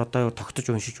Библийг бүр одоо тогтож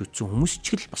уншиж үзсэн хүмүүс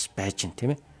ч л бас байж гэн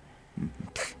тийм ээ.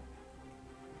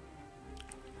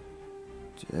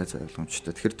 За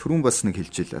ойлгомжтой. Тэгэхээр түрүүн бас нэг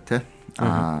хэлж илаа те.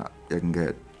 Яг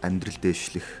ингээд амьдрал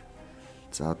дээшлэх.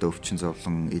 За одоо өвчин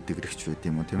зовлон эдгэрэгч байд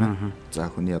юм уу тийм ээ. За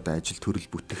хүний одоо ажил төрөл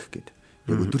бүтэх гэдэг.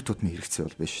 Яг өдөр тутмын хэрэгцээ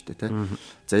бол байна шүү дээ те.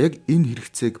 За яг энэ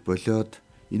хэрэгцээг болоод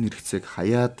энэ хэрэгцээг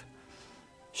хаяад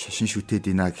шашин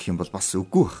шүтээд ийна гэх юм бол бас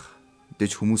үгүй бах.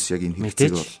 Мэдээж хүмүүс яг энэ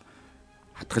хэрэгцээг бол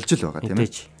хатгалж л байгаа тийм ээ.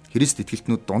 Христ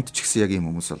итгэлтнүүд дунд ч гэсэн яг ийм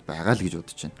хүмүүс бол байгаа л гэж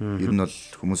бодож байна. Ер нь бол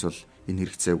хүмүүс бол энэ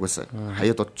хэрэгцээ угаасаа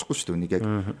хаяад одчихгүй шүү дээ. Үнийг яг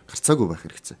гарцаагүй байх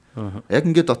хэрэгцээ. Яг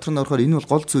ингээд дотор нь орохоор энэ бол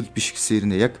гол зүйл биш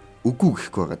гэсэн юм яг үгүй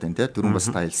гэхгүй байгаа тийм ээ. Дөрөв бас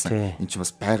тайлсан. Энд чинь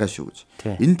бас байгаа шүү гэж.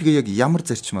 Энэ тэгээ яг ямар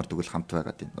зарчмаар тэгвэл хамт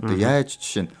байгаа тийм. Одоо яаж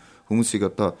жишээ нь хүмүүсийг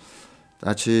одоо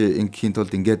чи ингийн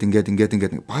тулд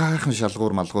ингээд баахан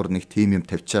шалгуур малгуур нэг тим юм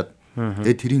тавьчаад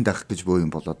тэгээ тэрийг дагах гэж боо юм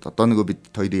болоод одоо нөгөө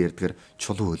бид хоёрын ярьдгаар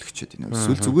чулуу хөөлгчээд байна.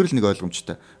 Эсвэл зүгээр л нэг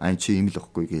ойлгомжтой айн чи юм л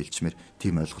واخгүй гэж хэлчмээр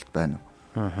тийм ойлголт байна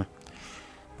уу?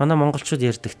 Манай монголчууд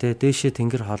ярьдаг те дээшээ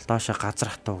тэнгэр хол доошоо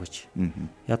газар хатуу гэж.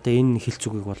 Одоо энэ хэл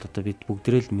зүгийг бол одоо бид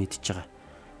бүгдээрээ л мэдж байгаа.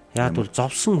 Яг бол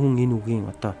зовсон хүн энэ үгийн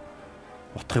одоо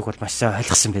утгыг бол маш сайн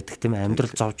ойлгосон байдаг тийм ээ.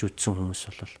 Амьдрал зовж үтсэн хүмүүс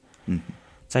бол.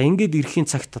 За ингээд эрхийн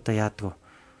цагт одоо яадаг вэ?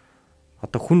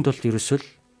 Одоо хүнд бол ерөөсөө л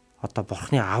одоо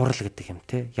бурхны аврал гэдэг юм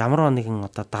те. Ямар нэгэн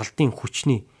одоо далдын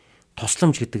хүчний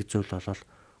тусламж гэдэг зүйл бол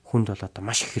хүнд бол одоо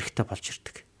маш их хэрэгтэй болж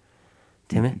ирдэг.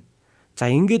 Тийм ээ. За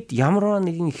ингээд ямар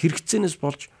нэгэн хэрэгцээнээс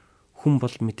болж хүн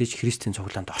бол мэдээж Христийн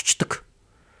цуглаанд очдог.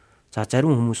 За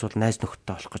зарим хүмүүс бол найз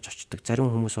нөхдөдтэй олох гэж очдог. Зарим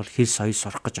хүмүүс бол хэл соёл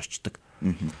сурах гэж очдог.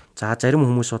 За зарим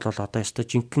хүмүүс бол одоо ястай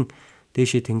жинхэнэ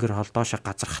дээшээ тэнгэр хол доошоо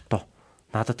газар хатуу.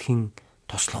 Надад хин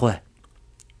туслах вэ?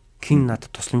 Хин надад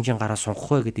тусламжийн гараа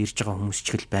сунгах вэ гэдээ ирж байгаа хүмүүс ч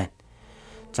хэл байна.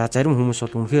 За зарим хүмүүс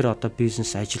бол үнэхээр одоо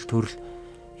бизнес, ажил төрөл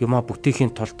юмаа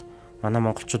бүтээхийн тулд манай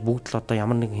монголчууд бүгд л одоо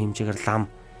ямар нэгэн хэмжээгээр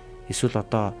лам эсвэл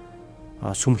одоо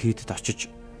сүм хийдэд очиж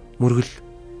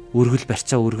өргөл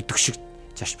барьцаа өргөдөг шиг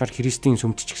зашмар Христийн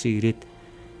сүмд ч гэсэн ирээд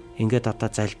ингээд одоо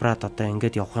залбираад одоо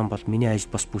ингээд явах юм бол миний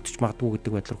ажил бас бүтэж магадгүй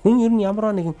гэдэг байдлаар хүн ер нь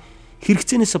ямар нэгэн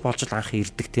хэрэгцээнээсээ болж л анх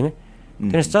ирдэг тийм ээ.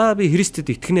 Тэрнээс за би Христэд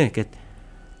итгэнэ гэд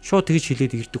шууд тэгж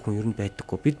хэлээд ирдэг хүн ер нь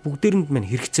байдаггүй. Бид бүгдээрэнд мань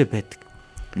хэрэгцээ байдаг.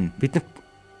 Биднэрт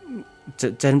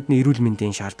заримд нь эрүүл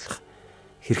мэндийн шаардлага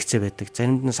хэрэгцээ байдаг.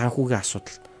 Заримд нь санхүүгийн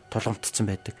асуудал тулгамдсан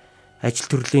байдаг. Ажил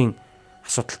төрлийн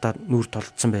асуудалтаар нүүр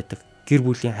толдсон байдаг. Гэр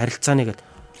бүлийн харилцааны гэдэг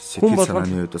хүн бол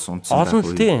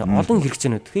олон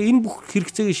хэрэгцээнүүд. Тэгэхээр энэ бүх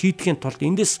хэрэгцээг шийдэхин тулд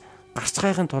эндээс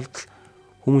гарцгаахын тулд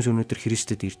хүмүүс өнөөдөр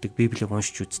Христэд ирдэг, Библийг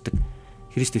уншиж үздэг.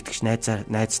 Христ итгэгч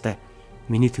найзтай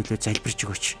миний төлөө залбирч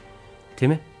өгөөч.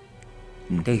 Тийм ээ?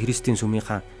 Тэгээ Христийн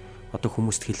сүмийнхаа одоо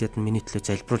хүмүүст хэлээд миний төлөө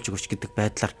залбируулж өгөөч гэдэг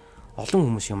байдлаар олон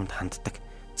хүмүүс юмд ханддаг.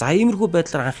 За иймэрхүү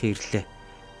байдлаар анх ирлээ.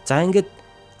 За ингээд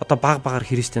одоо баг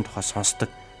Христийн тухай сонсдог,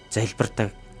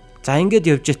 залбирдаг. За ингээд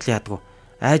явж итэл яадаг.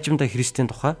 Айжмдаа Христийн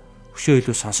тухай хөшөө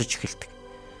илүү сонсож эхэлдэг.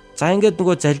 За ингээд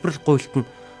нөгөө залбирал гуйлт нь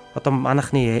одоо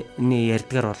манайхны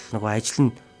ярьдгаар бол нөгөө ажил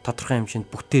нь тодорхой хэмжээнд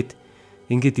бүтээд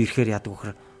ингээд ирэхээр яадаг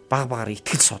вөхөр баг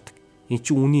итгэл суудаг. Энд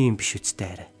чинь үний юм биш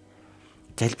үстэй арай.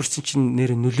 Залбирсан чинь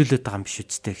нэр нөлөөлөд байгаа юм биш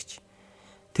үстэй гэж.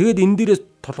 Тэгээд энэ дээрээ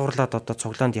тулгуурлаад одоо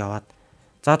цуглаанд яваад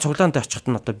за цуглаанд очиход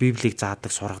нь одоо Библийг заадаг,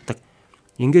 сургадаг.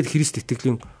 Ингээд Христ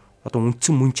итгэлийн одоо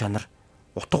үндсэн мөн чанар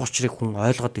утга учирыг хүн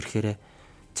ойлгоод ирэхээрээ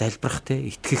залбирах те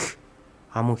итгэх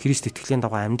ам Христ итгэлийн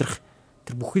дагуу амьдрах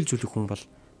тэр бүхэл зүйлийг хүн бол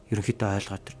ерөнхийдөө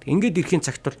ойлгоод ирдэг. Ингээд ирэхийн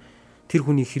цагт бол тэр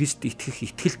хүний Христ итгэх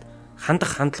итгэлд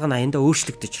хандах хандлага нь аяндаа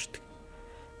өөрчлөгдөж ирдэг.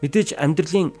 Мэдээж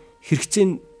амьдралын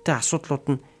хэрэгцээтэй асуудлууд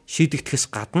нь шийдэгдэхээс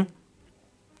гадна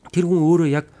тэр хүн өөрөө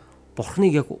яг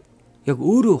Бурхныг яг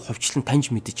өөрөө ховчлон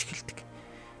таньж мэдэж эхэлдэг.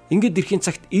 Ингээд ирэхийн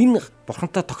цагт энэ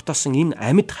Бурхантай тогтоосон энэ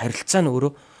амьд харилцаа нь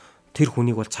өөрөө тэр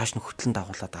хүнийг бол цааш нь хөтлөн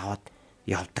дагуулад аваад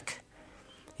явдаг.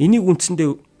 Энийг үндсэндээ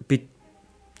бид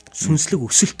сүнслэг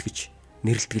өсөлт гэж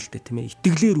нэрлэдэг л дээ тийм ээ.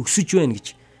 Итгэлээр өсөж байна гэж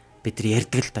бид нар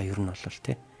ярьдаг л да ер нь бол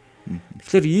тийм.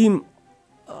 Тэгэхээр ийм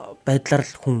байдлаар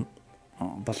л хүн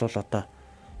болвол одоо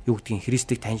юу гэдгийг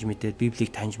Христийг таньж мэдээд,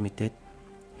 Библийг таньж мэдээд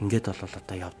ингээд бол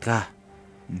одоо явдгаа.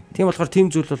 Тийм болохоор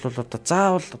тийм зүйл бол одоо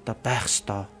заавал одоо байх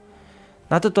ёстой.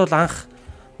 Надад бол анх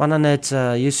манай найз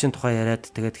Есүсийн тухай яриад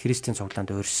тэгээд Христийн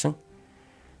цуглаанд урьсан.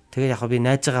 Тэгээд яг би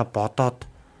найзаагаа бодоод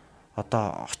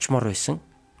одоо очимоор байсан.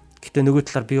 Гэтэ нөгөө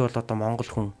талаар би бол одоо Монгол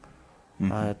хүн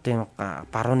одоо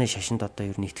барууны шашинд одоо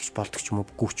ер нь итгэж болдог ч юм уу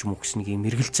үгүй ч юм уу гэсэн нэг юм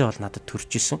эргэлзээ бол надад төрж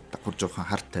исэн. Давхар жоохон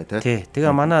харттай тий. Тий.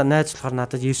 Тэгээ манай найз болохоор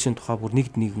надад Есүсийн тухай бүр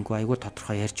нэгэнгүй айгүй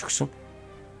тодорхой ярьж өгсөн.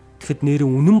 Тэгэхэд нэрээ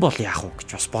үнэн бол яах вэ гэж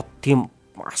бас тийм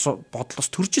бодлоос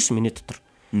төрж исэн миний дотор.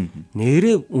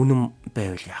 Нэрээ үнэн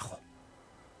байвал яах вэ?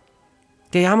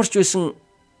 Тэгээ ямар ч байсан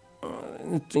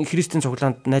Христийн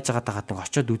цуглаанд найзаагаа дагаад нэг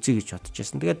очиод үзье гэж бодож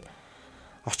байсан. Тэгээд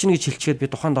очно гэж хэлчихэд би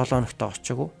тухайн 7 хоногт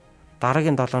очиагүй.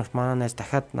 Дараагийн 7 хоногт манай найз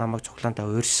дахиад намайг цуглаандаа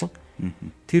уурьсан.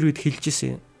 Тэр үед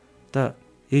хэлжсэн. Одоо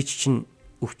ээж чинь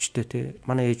өвчтэй те.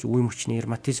 Манай ээж үе мөчний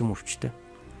ревматизм өвчтэй.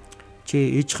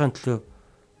 Чи ээжийн төлөө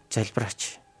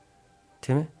залбираач.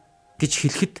 Тийм ээ? гэж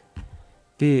хэлэхэд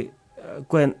би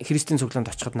үгүй Христийн цуглаанд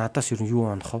очиход надаас ер нь юу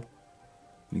онох вэ?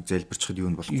 Нэг залбирчхад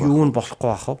юу нь болохгүй. Юу нь болохгүй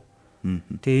ах вэ?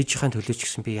 Тэгээ ээжийн төлөө ч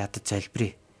гэсэн би ядаж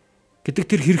залбирая гэдэг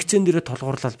тэр хэрэгцээн дээрээ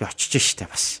толгуурлаад би очиж штэ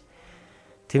бас.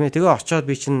 Тийм ээ. Тэгээ очиод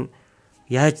би чинь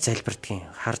яаж залбирдгийг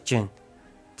харж гин.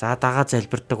 За дагаа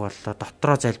залбирдаг боллоо,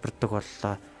 дотроо залбирдаг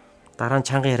боллоо. Дараа нь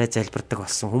чанга яриа залбирдаг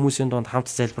болсон. Хүмүүсийн дунд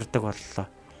хамт залбирдаг боллоо.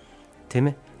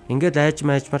 Тийм ээ. Ингээд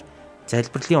айж-майжмар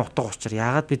залбирлын утга учир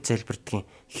яагаад бид залбирдгийг,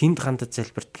 хинд хандаж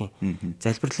залбирдгийг,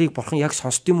 залбирлыг бурхан яг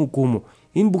сонсд юм уу гүм үү?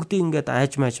 Энэ бүгдийг ингээд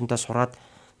айж-майжмдаа сураад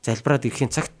залбираад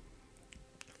ирэхин цагт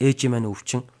ээж маань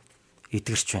өвчин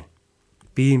эдгэрч байна.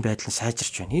 Биеийн байдал нь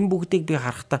сайжирч байна. Энэ бүгдийг би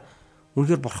харахтаа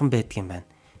үнэхээр бурхан байдаг юм байна.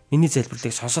 Миний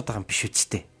залбирлыг сонсоод байгаа юм биш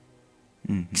үсттэй.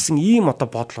 Гэсэн ийм одоо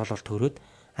бодол болол төрөөд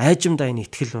айжмдаа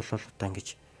энэ итгэл бол одоо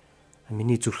ингэж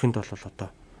миний зүрхэнд бол одоо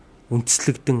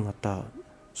үндслэгдэн одоо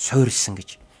сойрсон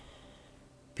гэж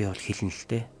би бол хэлнэ л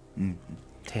дээ.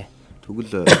 Тэ.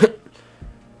 Тэгвэл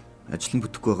ажил нь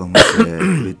бүтэхгүй байгаа хүмүүсээ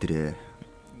хүрээдрээ.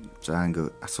 За ингээ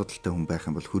асуудалтай хүн байх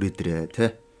юм бол хүрээдрээ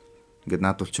тэ. Ингээд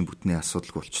наадуул чинь бүтний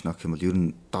асуудалгүй болчихно гэх юм бол ер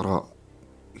нь дороо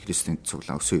Христийн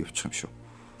цуглаан өсөө явчих юм шүү.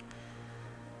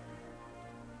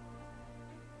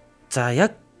 За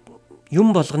яг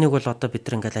юм болгоныг бол одоо бид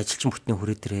нар ингээд ажилчин бүтний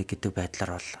хүрээдрээ гэдэг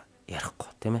байдлаар бол ярихгүй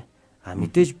тийм ээ.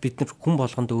 Мэдээж бид нар хүн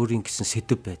болгонд өөрийн гэсэн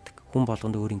сэдэв байдаг. Хүн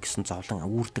болгонд өөрийн гэсэн зовлон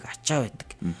үүрдэг ачаа байдаг.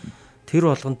 Тэр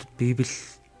болгонд Библи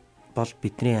бол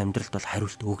бидний амьдралд бол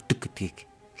хариулт өгдөг гэдгийг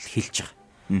хэлж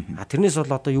байгаа. Тэрнээс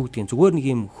бол одоо юу гэдгийг зүгээр нэг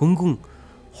юм хөнгөн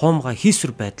хоомгой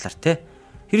хийсвэр байдлаар те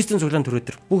Христийн цуглаан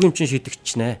төрөөдөр бүх юм чинь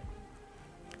шийдэгчнэ.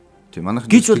 Тийм манайх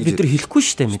гэж бол бид нар хэлэхгүй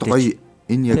шүү дээ мэдээж.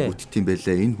 Энэ яг үтт юм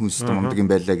байлаа, энэ хүнс мундаг юм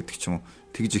байлаа гэдэг ч юм уу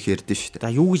тэгж их ярьдэн шүү дээ.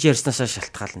 За юу гэж ярьснаасаа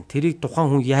шалтгаална. Тэрийг тухайн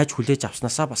хүн яаж хүлээж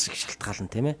авснаасаа бас их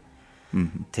шалтгаална тийм ээ.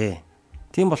 Тий.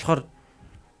 Тийм болохоор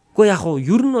үгүй яг уу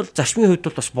ер нь бол зарчмын хувьд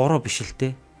бол бас бороо биш л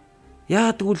дээ.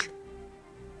 Яагаад гэвэл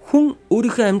хүн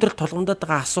өөрийнхөө амьдрал тулгамдаад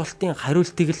байгаа асуултын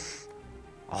хариултыг л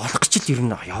олох гэж л ер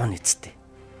нь явна эцтэй.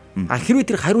 Хэрвээ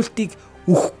тэр хариултыг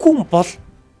өгөхгүй бол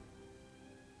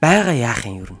байгаа яах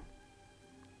юм ер нь.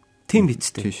 Тийм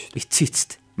эцтэй.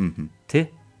 Эцээ.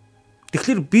 Тэ?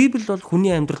 Тэгэхээр Библи бол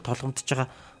хүний амьдрал тулгамдж байгаа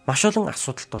маш олон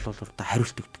асуудалд бол одоо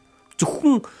хариулт өгдөг.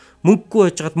 Зөвхөн мөнгөгүй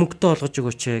байжгаад мөнгөтэй олгож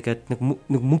өгөөч гэдэг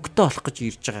нэг мөнгөтэй олох гэж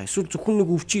ирж байгаа. Эсвэл зөвхөн нэг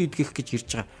өвчин идгэх гэж ирж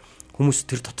байгаа хүмүүс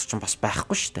тэр дотор ч бас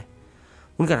байхгүй шүү дээ.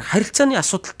 Үнэхээр харилцааны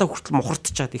асуудалтай хүртэл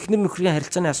мухардчаад, эхнэр нөхрийн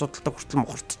харилцааны асуудалтай хүртэл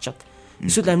мухардчаад,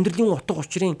 эсвэл амьдралын утга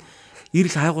учирын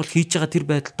эрэл хайгуул хийж байгаа тэр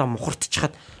байдалтай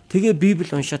мухардчаад, тэгээ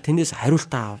Библи уншаад тэнээс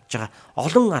хариултаа авч байгаа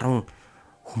олон арван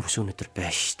хүмүүс өнөдөр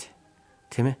байна шүү дээ.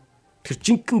 Тийм ээ? Тэр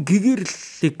жинхэнэ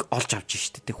гэгэрлийг олж авч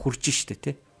шүү дээ, хурж шүү дээ,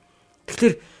 тий.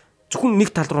 Тэгэхээр зөвхөн нэг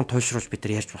тал руу тойшруулж бид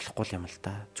нар ярьж болохгүй юм л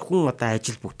да. Зөвхөн одоо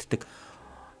ажил бүгддэг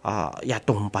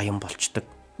ядуу хүн баян болчдөг,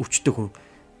 өвчтөг хүн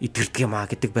идэрдэг юм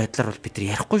гэдэг байдлаар бол бид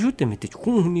нар ярихгүй шүү дээ мэдээж.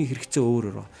 Хүн хүний хэрэгцээ өөр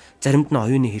өөр. Заримд нь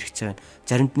оюуны хэрэгцээ байна,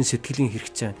 заримд нь сэтгэлийн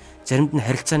хэрэгцээ байна, заримд нь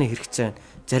харилцааны хэрэгцээ байна,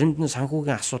 заримд нь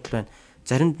санхүүгийн асуудал байна,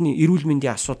 заримд нь эрүүл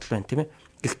мэндийн асуудал байна, тийм ээ.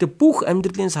 Гэхдээ бүх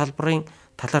амьдралын салбарын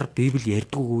талаар Библи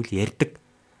ярьдаггүй л ярьдаг.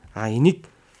 Энийг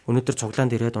өнөөдөр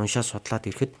цуглаанд ирээд уншаад судлаад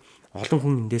ирэхэд олон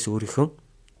хүн эндээс өөрийнхөө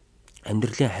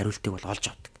амьдралын хариултыг бол олж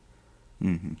авдаг.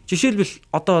 Жишээлбэл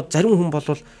одоо зарим хүн бол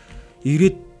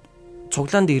ирээд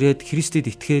цуглаанд ирээд Христэд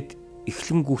итгээд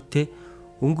эхлэнгүүтээ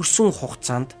өнгөрсөн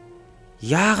хугацаанд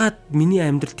яагаад миний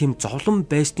амьдрал тийм зовлон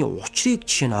байсны учрыг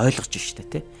жишээ нь ойлгож штэ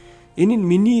тэ. Энэ нь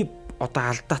миний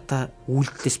одоо алдаатай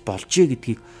үйлдэлээс болжээ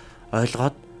гэдгийг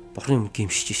ойлгоод Бурхан юм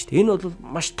гимшиж штэ. Энэ бол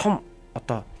маш том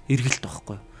одоо эргэлт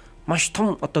байхгүй юу? Маш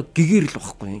том одоо гэгэрл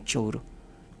байхгүй юм чи өөрөө.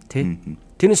 Тэ?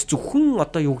 Тэрнээс зөвхөн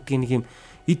одоо юу гэдгийг нэг юм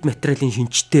эд материалын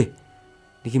шинжтэй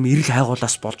нэг юм эрэл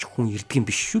хайгуулаас болж хүн ирдэг юм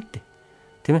биш шүү дээ.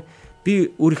 Тийм ээ? Би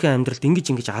өөрийнхөө амьдралд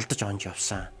ингэж алдаж онж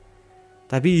явсан.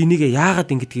 Би энийг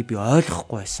яагаад ингэдгийг би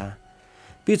ойлгохгүй байсан.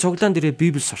 Би цуглаан дээрээ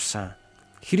Библийг сурсан.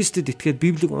 Христэд итгээд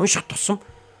Библийг унших тусам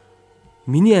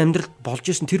миний амьдралд болж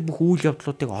исэн тэр бүх үйл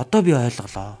явдлуудыг одоо би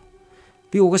ойлголоо.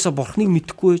 Би угаасаа Бурхныг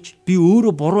мэдэхгүй байж, би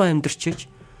өөрөө буруу амьдарч ээж,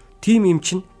 тийм юм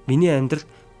чинь миний амьдралд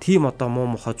тийм одоо муу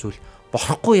мухай зүйл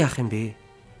болохгүй яах юм бэ?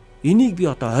 Энийг би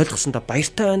одоо ойлгосондоо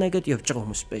баяртай байна гэдээ явж байгаа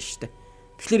хүмүүс байна шүү дээ.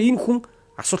 Тэгэхээр энэ хүн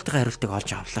асуултын хариултыг олж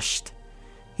авлаа шүү дээ.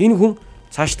 Энэ хүн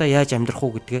цаашдаа яаж амьдрах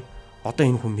уу гэдгээ одоо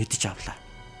энэ хүн мэдэж авлаа.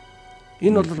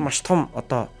 Энэ бол маш том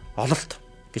одоо ололт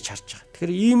гэж харж байгаа.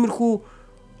 Тэгэхээр иймэрхүү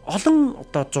олон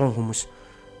одоо 100 хүмүүс,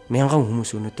 1000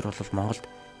 хүмүүс өнөөдөр бол Монголд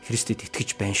Христэд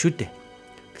итгэж байна шүү дээ.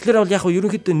 Тэгэхээр бол яг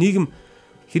ерөнхийдөө нийгэм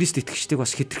Христ итгэгчдийг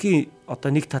бас хэтэрхий одоо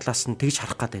нэг талаас нь тэгж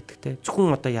харах гад байдаг те.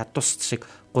 Зөвхөн одоо ядуус шиг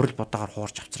гурил бодаагаар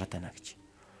хуурж авцраад байна гэж.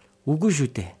 Үгүй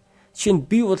шүү дээ. Жишээ нь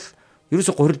би бол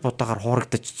ерөөсө гурил бодаагаар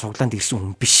хуурагдаж цуглаанд ирсэн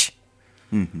хүн биш.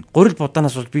 Гурил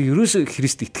бодаанаас бол би ерөөсө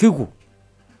Христ итгээгүй.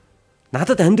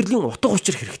 Надад амьдралын утга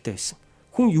учир хэрэгтэй байсан.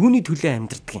 Хүн юуны төлөө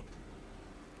амьдрдаг юм?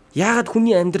 Яагаад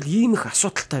хүний амьдрал ийм их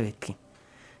асуудалтай байдаг юм?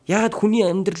 Яагаад хүний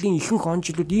амьдралын ихэнх он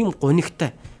жилүүд ийм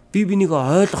гонигтай, бие бинийг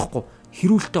ойлгохгүй,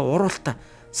 хэрүүлтэй, уруултай,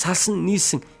 салсан,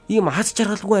 нийсэн ийм аз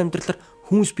жаргалгүй амьдралаар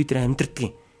хүмүүс бид нар амьдрдаг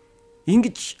юм.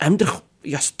 Ингэж амьдрах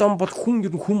ёстой бол хүн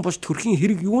ер нь хүн болж төрхийн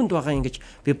хэрэг юунд байгаа юм гэж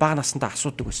би бага насндаа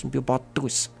асуудаг байсан. Би боддог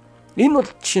байсан. Энэ бол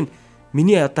жишээ нь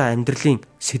миний одоо амьдралын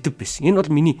сэдэв байсан. Энэ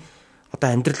бол миний одоо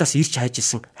амьдралаас ирж хайж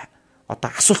исэн одоо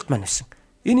асуулт маань байсан.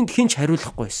 Энэнд хинч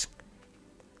хариулахгүй байсан.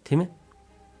 Тийм ээ?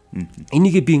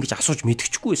 Энийг би ингэж асууж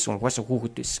мэдчихгүй байсан. Угаасаа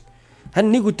хүүхэд байсан.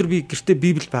 Харин нэг өдөр би гэртээ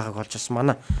Библи байгааг олж авсан.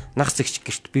 Манай нах зэгч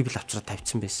гэрт Библи авчраад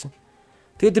тавьсан байсан.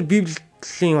 Тэгээд тэр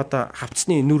Библийн одоо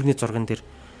хавцсны нүүрний зурган дээр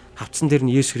хавцсан дээр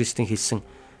нь Есүс Христийн хэлсэн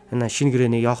энэ шинэ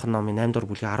гэрээний Иохан номын 8 дугаар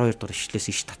бүлгийн 12 дугаар ишлээс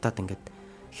иш татаад ингээд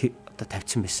одоо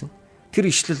тавьсан байсан. Тэр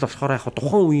ишлэл болохоор яг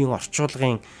тухайн үеийн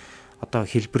орчуулгын одоо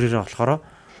хэлбэрээр болохоор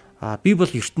би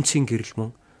бол ертөнцийн гэрэл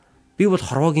мөн. Би бол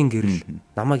хорвоогийн гэрэл.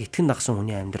 Намайг итгэн дагсан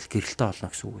хүний амьдрал гэрэлтэй болно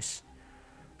гэсэн үг байсан.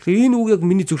 Тэгэхээр энэ үг яг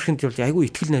миний зүрхэнд бол айгүй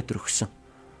итгэл найдвар өгсөн.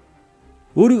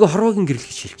 Өөрийгөө хорвоогийн гэрэл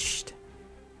гэж хэлж шít.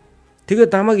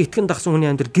 Тэгээд намайг итгэн дагсан хүний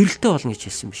амьдрал гэрэлтэй болно гэж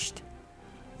хэлсэн биш шít.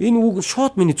 Энэ үг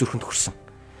шууд миний зүрхэнд хүрсэн.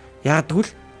 Яг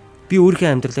тэгвэл би өөрийнхөө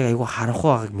амьдралыг айгүй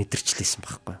харанхуй байгааг мэдэрчлээсэн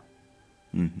байхгүй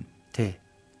юу? Тэ.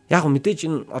 Яг мэдээж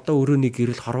энэ одоо өрөөний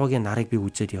гэрэл хорвоогийн нарыг би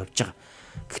үзээд явж байгаа.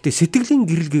 Гэхдээ сэтгэлийн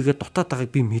гэрэл гээгээ дутаад байгааг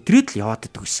би мэдрээд л яваад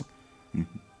байдаг гэсэн.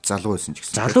 Залуу байсан ч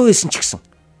гэсэн. Залуу байсан ч гэсэн.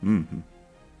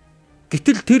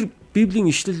 Гэтэл тэр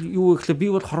Библийн ишлэл юу вэ гэхээр би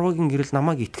бол хорвоогийн гэрэл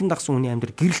намайг итгэн дагсан хүний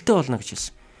амьдрал гэрэлтэй болно гэж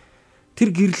хэлсэн. Тэр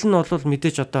гэрэл нь бол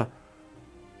мэдээж одоо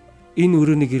энэ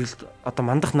өрөөний гэрэлд одоо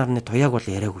мандах нарны туяаг бол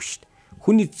яриаггүй шүү дээ.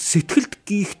 Хүний сэтгэлд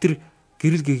гих тэр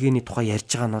гэрэл гэгээний тухай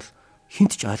ярьж байгаа нь бол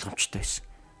хинт ч ойлгомжтой байсан.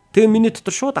 Тэгээ миний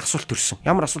дотор шууд асуулт төрсөн.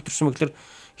 Ямар асуулт төрсөн бэ гэхээр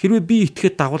хэрвээ би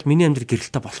итгээд дагвал миний амьдрал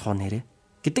гэрэлтэй болох уу нэрэ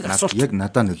гэдэг асуулт. Яг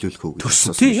надаа нөлөөлөх үү гэж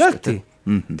асуусан. Тий, яг тий.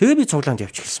 Тэгээ би цуглаанд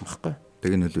явж эхэлсэн байхгүй.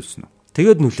 Тэгээ нөлөөлсөн үү?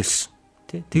 Тэгээд нөлөөлсөн.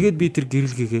 Тий. Тэгээд би тэр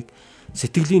гэрэл гэгээг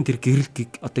сэтгэлийн тэр гэрэл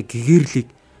одоо гэгээрлийг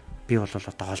би бол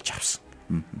одоо олж авсан.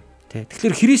 Тий.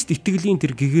 Тэгэхээр Христ итгэлийн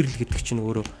тэр гэгээрл гэдэг чинь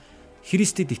өөрөө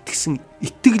Христэд итгэсэн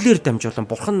итгэлээр дамжуулан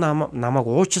Бурхан намайг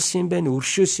уучлсан юм байна,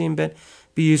 өршөөсөн юм байна.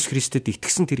 Би Есүс Христэд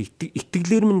итгэсэн тэр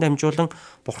итгэлээр минь дамжуулан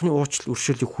Бурханы уучлал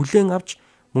өршөөлийг хүлээн авч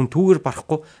мөн түүгээр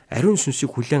барахгүй ариун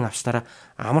сүнсийг хүлээн авснараа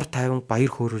амар тайван баяр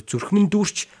хөөрөөр зүрхмэн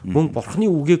дүүрч мөн Бурханы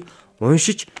үгийг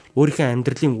уншиж өөрийнхөө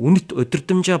амьдралын үнэт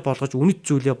өдөрдмжээ болгож үнэт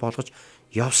зүйлээ болгож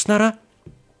явснараа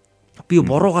би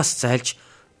буруугаас зайлж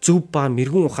зөв ба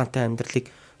мэрэгэн ухаантай амьдралыг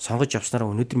сонгож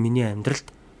явснараа өнөөдөр миний амьдралд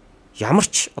ямар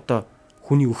ч одоо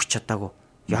хүний өгч чадаагүй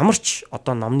ямар ч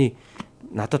одоо номны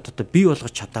надад одоо бий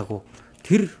болгож чадаагүй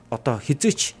тэр одоо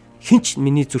хизээч хинч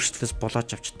миний зүрх сэтгэлээс болоож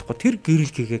авч чадахгүй тэр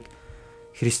гэрэл гэгээг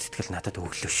Христтгэл надад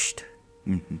өглөө шүү дээ.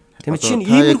 Тийм чинь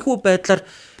иймэрхүү байдлаар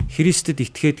Христэд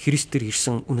итгээд Христээр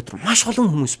ирсэн өнөөдөр маш олон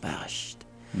хүмүүс байгаа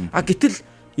шүү дээ. Гэтэл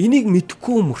энийг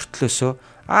мэдхгүй мөртлөөсөө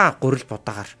гурил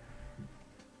бодаагаар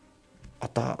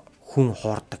одоо хүн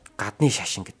хоордог гадны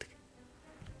шашин гэдэг.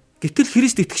 Гэтэл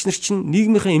Христ итгэгч нар чинь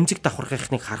нийгмийнхээ эмзэг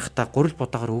давхаргийнхныг харахтаа гурил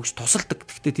бодаагаар өгж тусалдаг.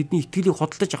 Гэхдээ тэдний итгэлийг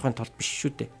хөдөлж авахын тулд биш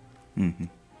шүү дээ.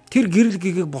 Тэр гэрэл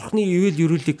гэгээг Бурхны ивэл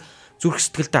ерөөлийг зүрх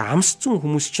сэтгэлдээ амсцсан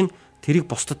хүмүүс чинь тэрийг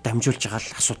бусдад дамжуулж байгаа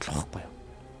л асуудал байхгүй юу?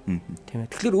 Тийм ээ.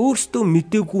 Тэгэхээр өөрсдөө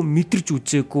мдээгүй, мэдэрч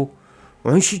үзээгүй,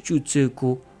 уншиж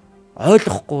үзээгүй,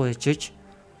 ойлгохгүй байжээж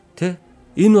тэ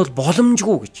энэ бол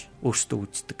боломжгүй гэж өөрсдөө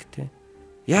үздэг тэ.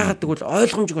 Яагаад гэвэл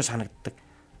ойлгомжгүй санагддаг.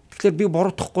 Тэгэхээр би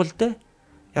буруудахгүй л дээ.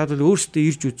 Яг л өөрсдөө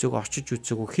ирж үзээгүй, очиж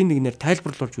үзээгүй, хин нэгнээр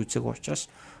тайлбарлуулж үзээгүй учраас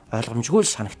ойлгомжгүй л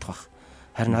санагдах байх.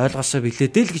 Харин ойлгосоо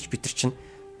билээдэл гэж бид нар чинь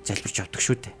залбирч явдаг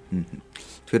шүү дээ.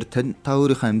 Тэгэхээр та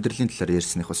өөрийнхөө амьдралын талаар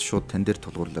ярьсныхаас шууд тань дээр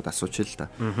тулгуурлаад асууч л да.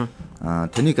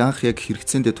 Таныг анх яг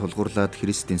хэрэгцээндээ тулгуурлаад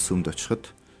Христийн сүмд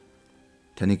очиход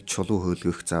таныг чулуу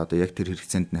хөөлгөх, за одоо яг тэр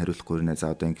хэрэгцээнд нь хариулахгүй нэ, за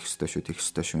одоо ингэх ёстой шүү, тэгэх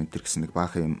ёстой шүү энэ төр гэсэн нэг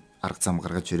баахан юм арга зам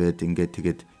гаргаж ирээд ингээд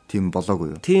тэгээд тийм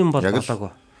болоогүй юу? Тийм болоогүй.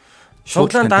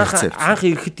 Чуулганд анх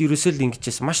ирэхэд ерөөсөө л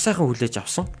ингэжсэн маш сайхан хүлээж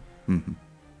авсан.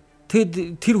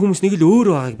 Тэгэд тэр хүмүүс нэг л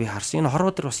өөр байгааг би харсан. Энэ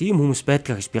хорвоо дээр бас ийм хүмүүс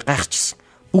байдгаа гэж би гайхчихсан.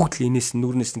 Бүгд л инээс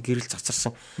нүрнээс нь гэрэл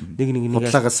цацарсан. Нэг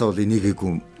худлагаасаа бол инээгээгүй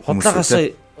хүмүүс.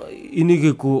 Худлагаасаа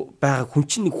инээгээгүй байгаа хүн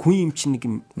чинь нэг хүн юм чинь нэг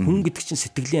хүн гэдэг чинь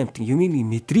сэтгэлийн амт юм нэг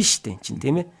мэдрэн штэ эн чинь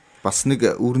тийм ээ. Бас нэг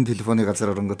үүрэн телефоны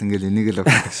газар оронгот ингээл инээгээл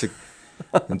авах шиг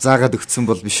заагаад өгцсөн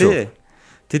бол биш үү?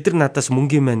 Тэд нар надаас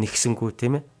мөнгөний маань ихсэнгүү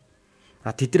тийм ээ.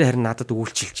 Тэд нар харин надад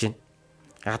үйлчилж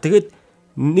байна. Тэгээд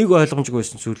нэг ойлгомжгүй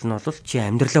байсан зүйл нь бол чи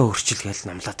амьдралаа өөрчил гэж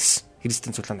намлаад байсан.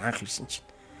 Христийн цуулганд анх ирсэн чинь.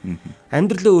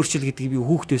 Амьдралаа өөрчил гэдгийг би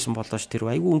хүүхэд байсан болооч тэр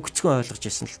айгүй өнгөцгөн ойлгож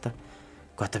байсан л та.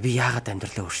 Гэхдээ одоо би яагаад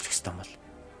амьдралаа өөрчлөх ёстой юм бол?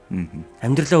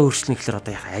 Амьдралаа өөрчлөх гэхээр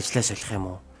одоо яхаа ажлаа солих юм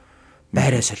уу?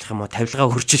 Байраа солих юм уу? Тавилгаа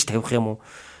хөрчиж тавих юм уу?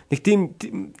 Нэг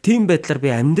тийм байдлаар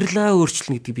би амьдралаа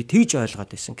өөрчлөн гэдгийг би тэгж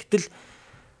ойлгоод байсан. Гэтэл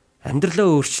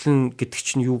амьдралаа өөрчлөн гэдэг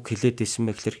чинь юу хэлээд байсан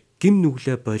бэ гэхээр гим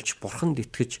нүглээ болж бурханд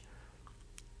итгэж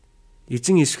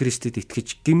эзэн Иесус Христэд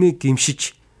итгэж гимээ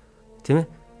гимшиж тийм ээ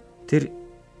тэр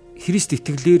Христ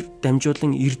итгэлээр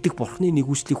дамжуулан ирдэг бурхны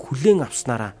нэгүслийг хүлээн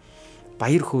авснараа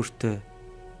баяр хөөртэй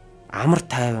амар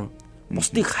тайван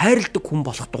бусдыг хайрладаг хүн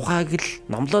болох тухайг л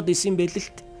номлоод исэн байл л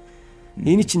т.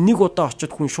 Энэ чинь нэг удаа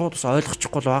очиод хүн шууд бас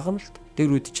ойлгочихгүй л байгаа юм л т.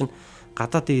 Тэр үед чинь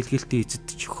гадаадын илгээлтийн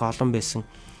эзэд ч их олон байсан.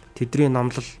 Тэдний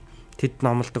номлол тэд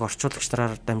номлодог орчуулагч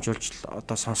нараар дамжуулж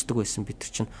одоо сонсдог байсан. Бид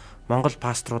нар чинь Монгол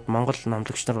пасторууд, Монгол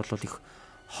номлогч нар бол их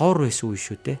хоор байсан үе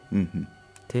шүү дээ.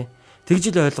 Тэ.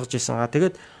 Тэгж л ойлгож байсан.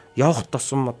 Тэгээд явах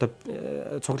тусам одоо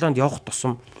цуглаанд явах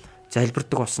тусам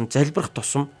залбирдаг болсон. Залбирах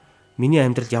тусам миний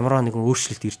амьдралд ямар нэгэн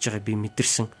өөрчлөлт ирж байгааг би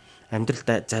мэдэрсэн.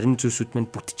 Амьдралд зарим зүйлсүүд мань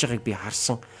бүтэж байгааг би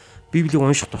харсан. Библийг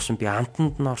унших тусам би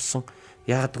амтанд нь орсон.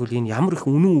 Яагаад гэвэл энэ ямар их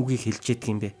үнэн үгийг хэлж ядг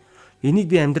юм бэ? Энийг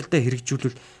би амьдралдаа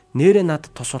хэрэгжүүлвэл нэрээ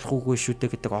надад тос болохгүй шүү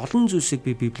дээ гэдэг олон зүйлсийг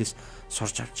би Библиэс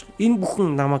сурч авч байгаа. Энэ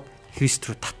бүхэн намайг Христ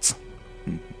рүү татсан.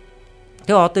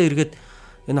 Тэгээ одоо эргээд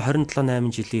энэ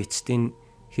 27-8 жилийн эцэст энэ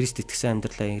Христ итгэсэн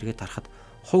амьдралаа эргээд харахад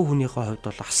хувь хүнийхээ хувьд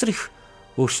бол асар их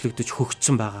өөрчлөгдөж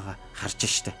хөгжсөн байгаагаа харж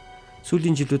штэ.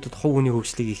 Сүүлийн жилүүдэд хувь хүний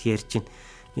хөгжлийг их ярьж байна.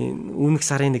 Өмнөх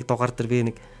сарын нэг дугаар дээр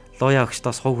би нэг луя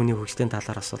өгчтөөс хувь хүний хөгжлийн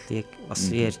талаар асуул яг бас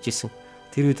ярьж исэн.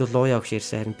 Тэр үед бол луя өгч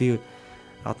ярьсан харин би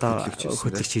одоо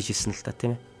хөтлөгч хийж исэн л та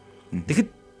тийм ээ.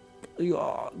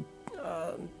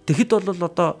 Тэгэхэд бол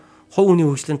одоо хувь хүний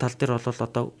хөгжлийн тал дээр бол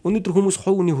одоо өнөөдөр хүмүүс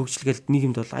хувь хүний хөгжил гэж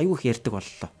нийгэмд бол аюу их ярьдаг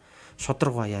боллоо.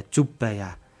 Шодрог байя, зүв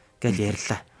байя гэж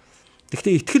ярьлаа.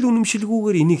 Гэхдээ итгэл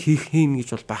үнэмшилгүйгээр энийг хийх гэж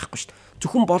бол байхгүй шүү дээ.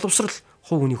 Зөвхөн боловсрал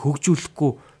хувь хүний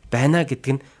хөгжүүлэхгүй байна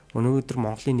гэдэг нь өнөөдөр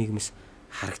Монголын нийгэмээс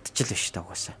харагдчихлаа шүү дээ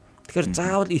угаасаа. Тэгэхээр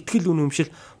заавал итгэл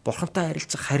үнэмшил, бурхантай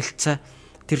харилцаа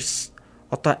тэр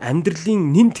одоо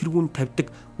амьдралын нэм тэргүүнд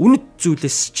тавьдаг үнэт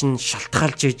зүйлээс чинь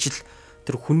шалтгаалж ижил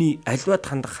тэр хүний аливаад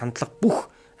хандах хандлага бүх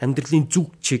амьдралын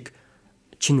зүг чиг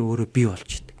чинь өөрөө бий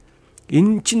болж идэг.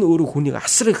 Энэ чинь өөрөө хүнийг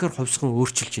асар ихээр ховсгон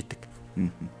өөрчилж идэг.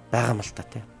 Байгаа юм л та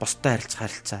тийм. Бусдад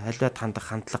харилцаа, аливаад хандах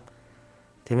хандлага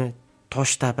тийм ээ,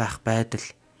 тууштай байх байдал,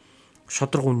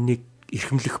 шодрог үннийг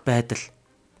эрхэмлэх байдал.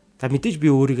 За мэдээж би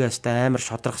өөрийгөө хэвээр амар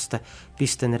шодрох хэвээр би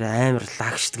хэвээр нэр амар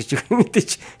лагшд гэж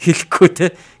мэдээж хэлэхгүй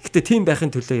те. Гэтэ тийм байхын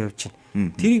төлөө явж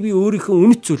байна. Тэрийг би өөрийнхөө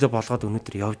үнэт зүйлээ болгоод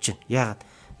өнөөдөр явж байна.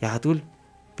 Яагаад гэвэл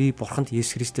би бурханд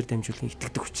Есүс Христээр дамжуулан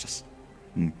итгэдэг учраас.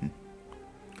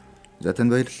 За танд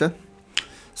баярлалаа.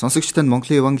 Сонсогч танд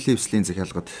Монголын Евангелийн эвслийн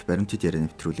захиалгат баримтат яриа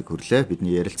нэвтрүүлэг хүрлээ.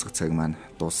 Бидний ярилцах цаг маань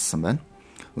дууссан байна.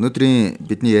 Өнөөдрийн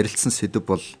бидний ярилцсан сэдэв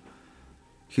бол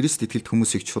Христ итгэлт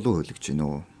хүмүүсийг чулуу хөөлгөж гинэ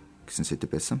үү гэсэн сэдэв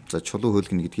байсан. За чулуу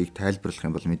хөөлгөнө гэдгийг тайлбарлах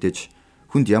юм бол мэдээж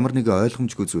хүнд ямар нэгэн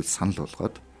ойлгомжгүй зүйл санал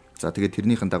болгоод за тэгээд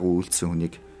тэрнийхэн дагуу үйлдсэн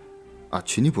хүнийг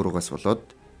чиний буруугаас болоод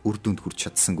үр дүнд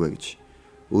хүрч чадсангүй гэж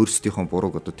өөрсдийнхөө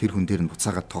бурууг одоо тэр хүн дээр нь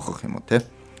буцаагаад тоохох юм уу те.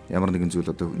 Ямар нэгэн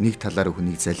зүйл одоо нэг талаараа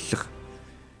хүнийг заллих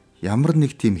ямар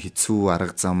нэг тийм хэцүү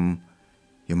арга зам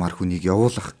юмар хүнийг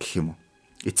явуулах гэх юм уу.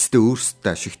 Эцэстээ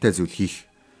өөрсдөө ашигтай зүйл хийх.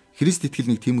 Христ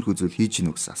итгэл нэг тиймэрхүү зүйл хийж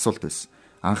гинэ гэсэн асуулт байсан.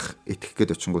 Анх итгэх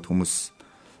гээд очингууд хүмүүс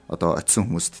одоо очисон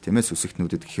хүмүүст тийм ээ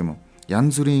сүсэгтнүүдэд гэх юм уу.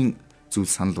 Янз бүрийн зүйл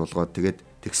санал болгоод тэгээд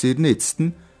тэгсэрнээ эцэст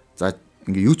нь за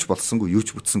ингээ юу ч болсонгүй юу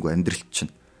ч бүтсэнгүй амьдралт чинь.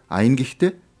 Энэ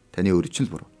гэхдээ таны өөрөө чинь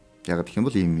л буруу. Яг гэх юм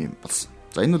бол ийм болсон.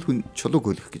 За энэ бол хүн чулууг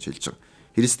хөөлөх гэж хэлж байгаа.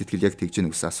 Христ итгэл яг тэгж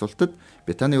гэнэ гэсэн асуултад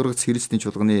Бетаны Ургац Христийн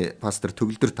чуулганы пастор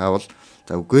Ц.Төгөлдөр таавал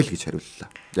за үгүй л гэж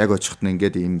хариуллаа. Яг очихт нь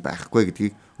ингээд ийм байхгүй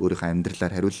гэдгийг өөрийнхөө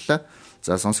амьдралаар хариуллаа.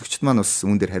 За сонсогчд маань бас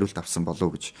үүн дээр хариулт авсан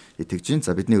болов уу гэж итгэж байна.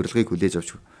 За бидний урилгыг хүлээж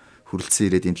авч хүрэлцэн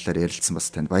ирээд энэ талаар ярилцсан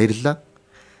бас танд баярлалаа.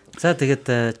 За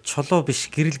тэгээд чулуу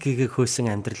биш гэрэл гэгээ хөөсөн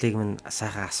амьдралыг минь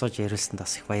сайхан асууж яриулсанд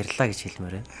бас их баярлалаа гэж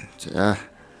хэлмээр байна. За.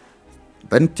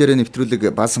 Баримт ярэ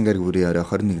нэвтрүүлэг баасан гариг бүрийн орой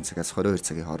 21 цагаас 22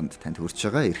 цагийн хооронд танд хүрч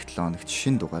байгаа. Эх 7 хоногт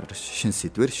шинэ дугаар, шинэ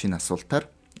сэдвэр, шинэ асуултаар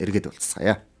эргээд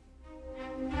уулзцаая.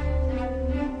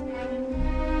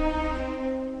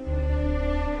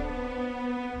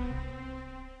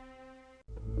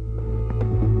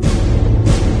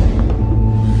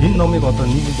 Энэ номыг одоо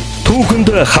нийгэм түүхэнд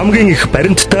хамгийн их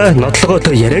баримттай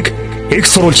нотлогоотой яриаг их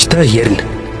сурвалжтай ярина.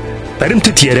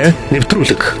 Баримтат яриа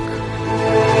нэвтрүүлэг.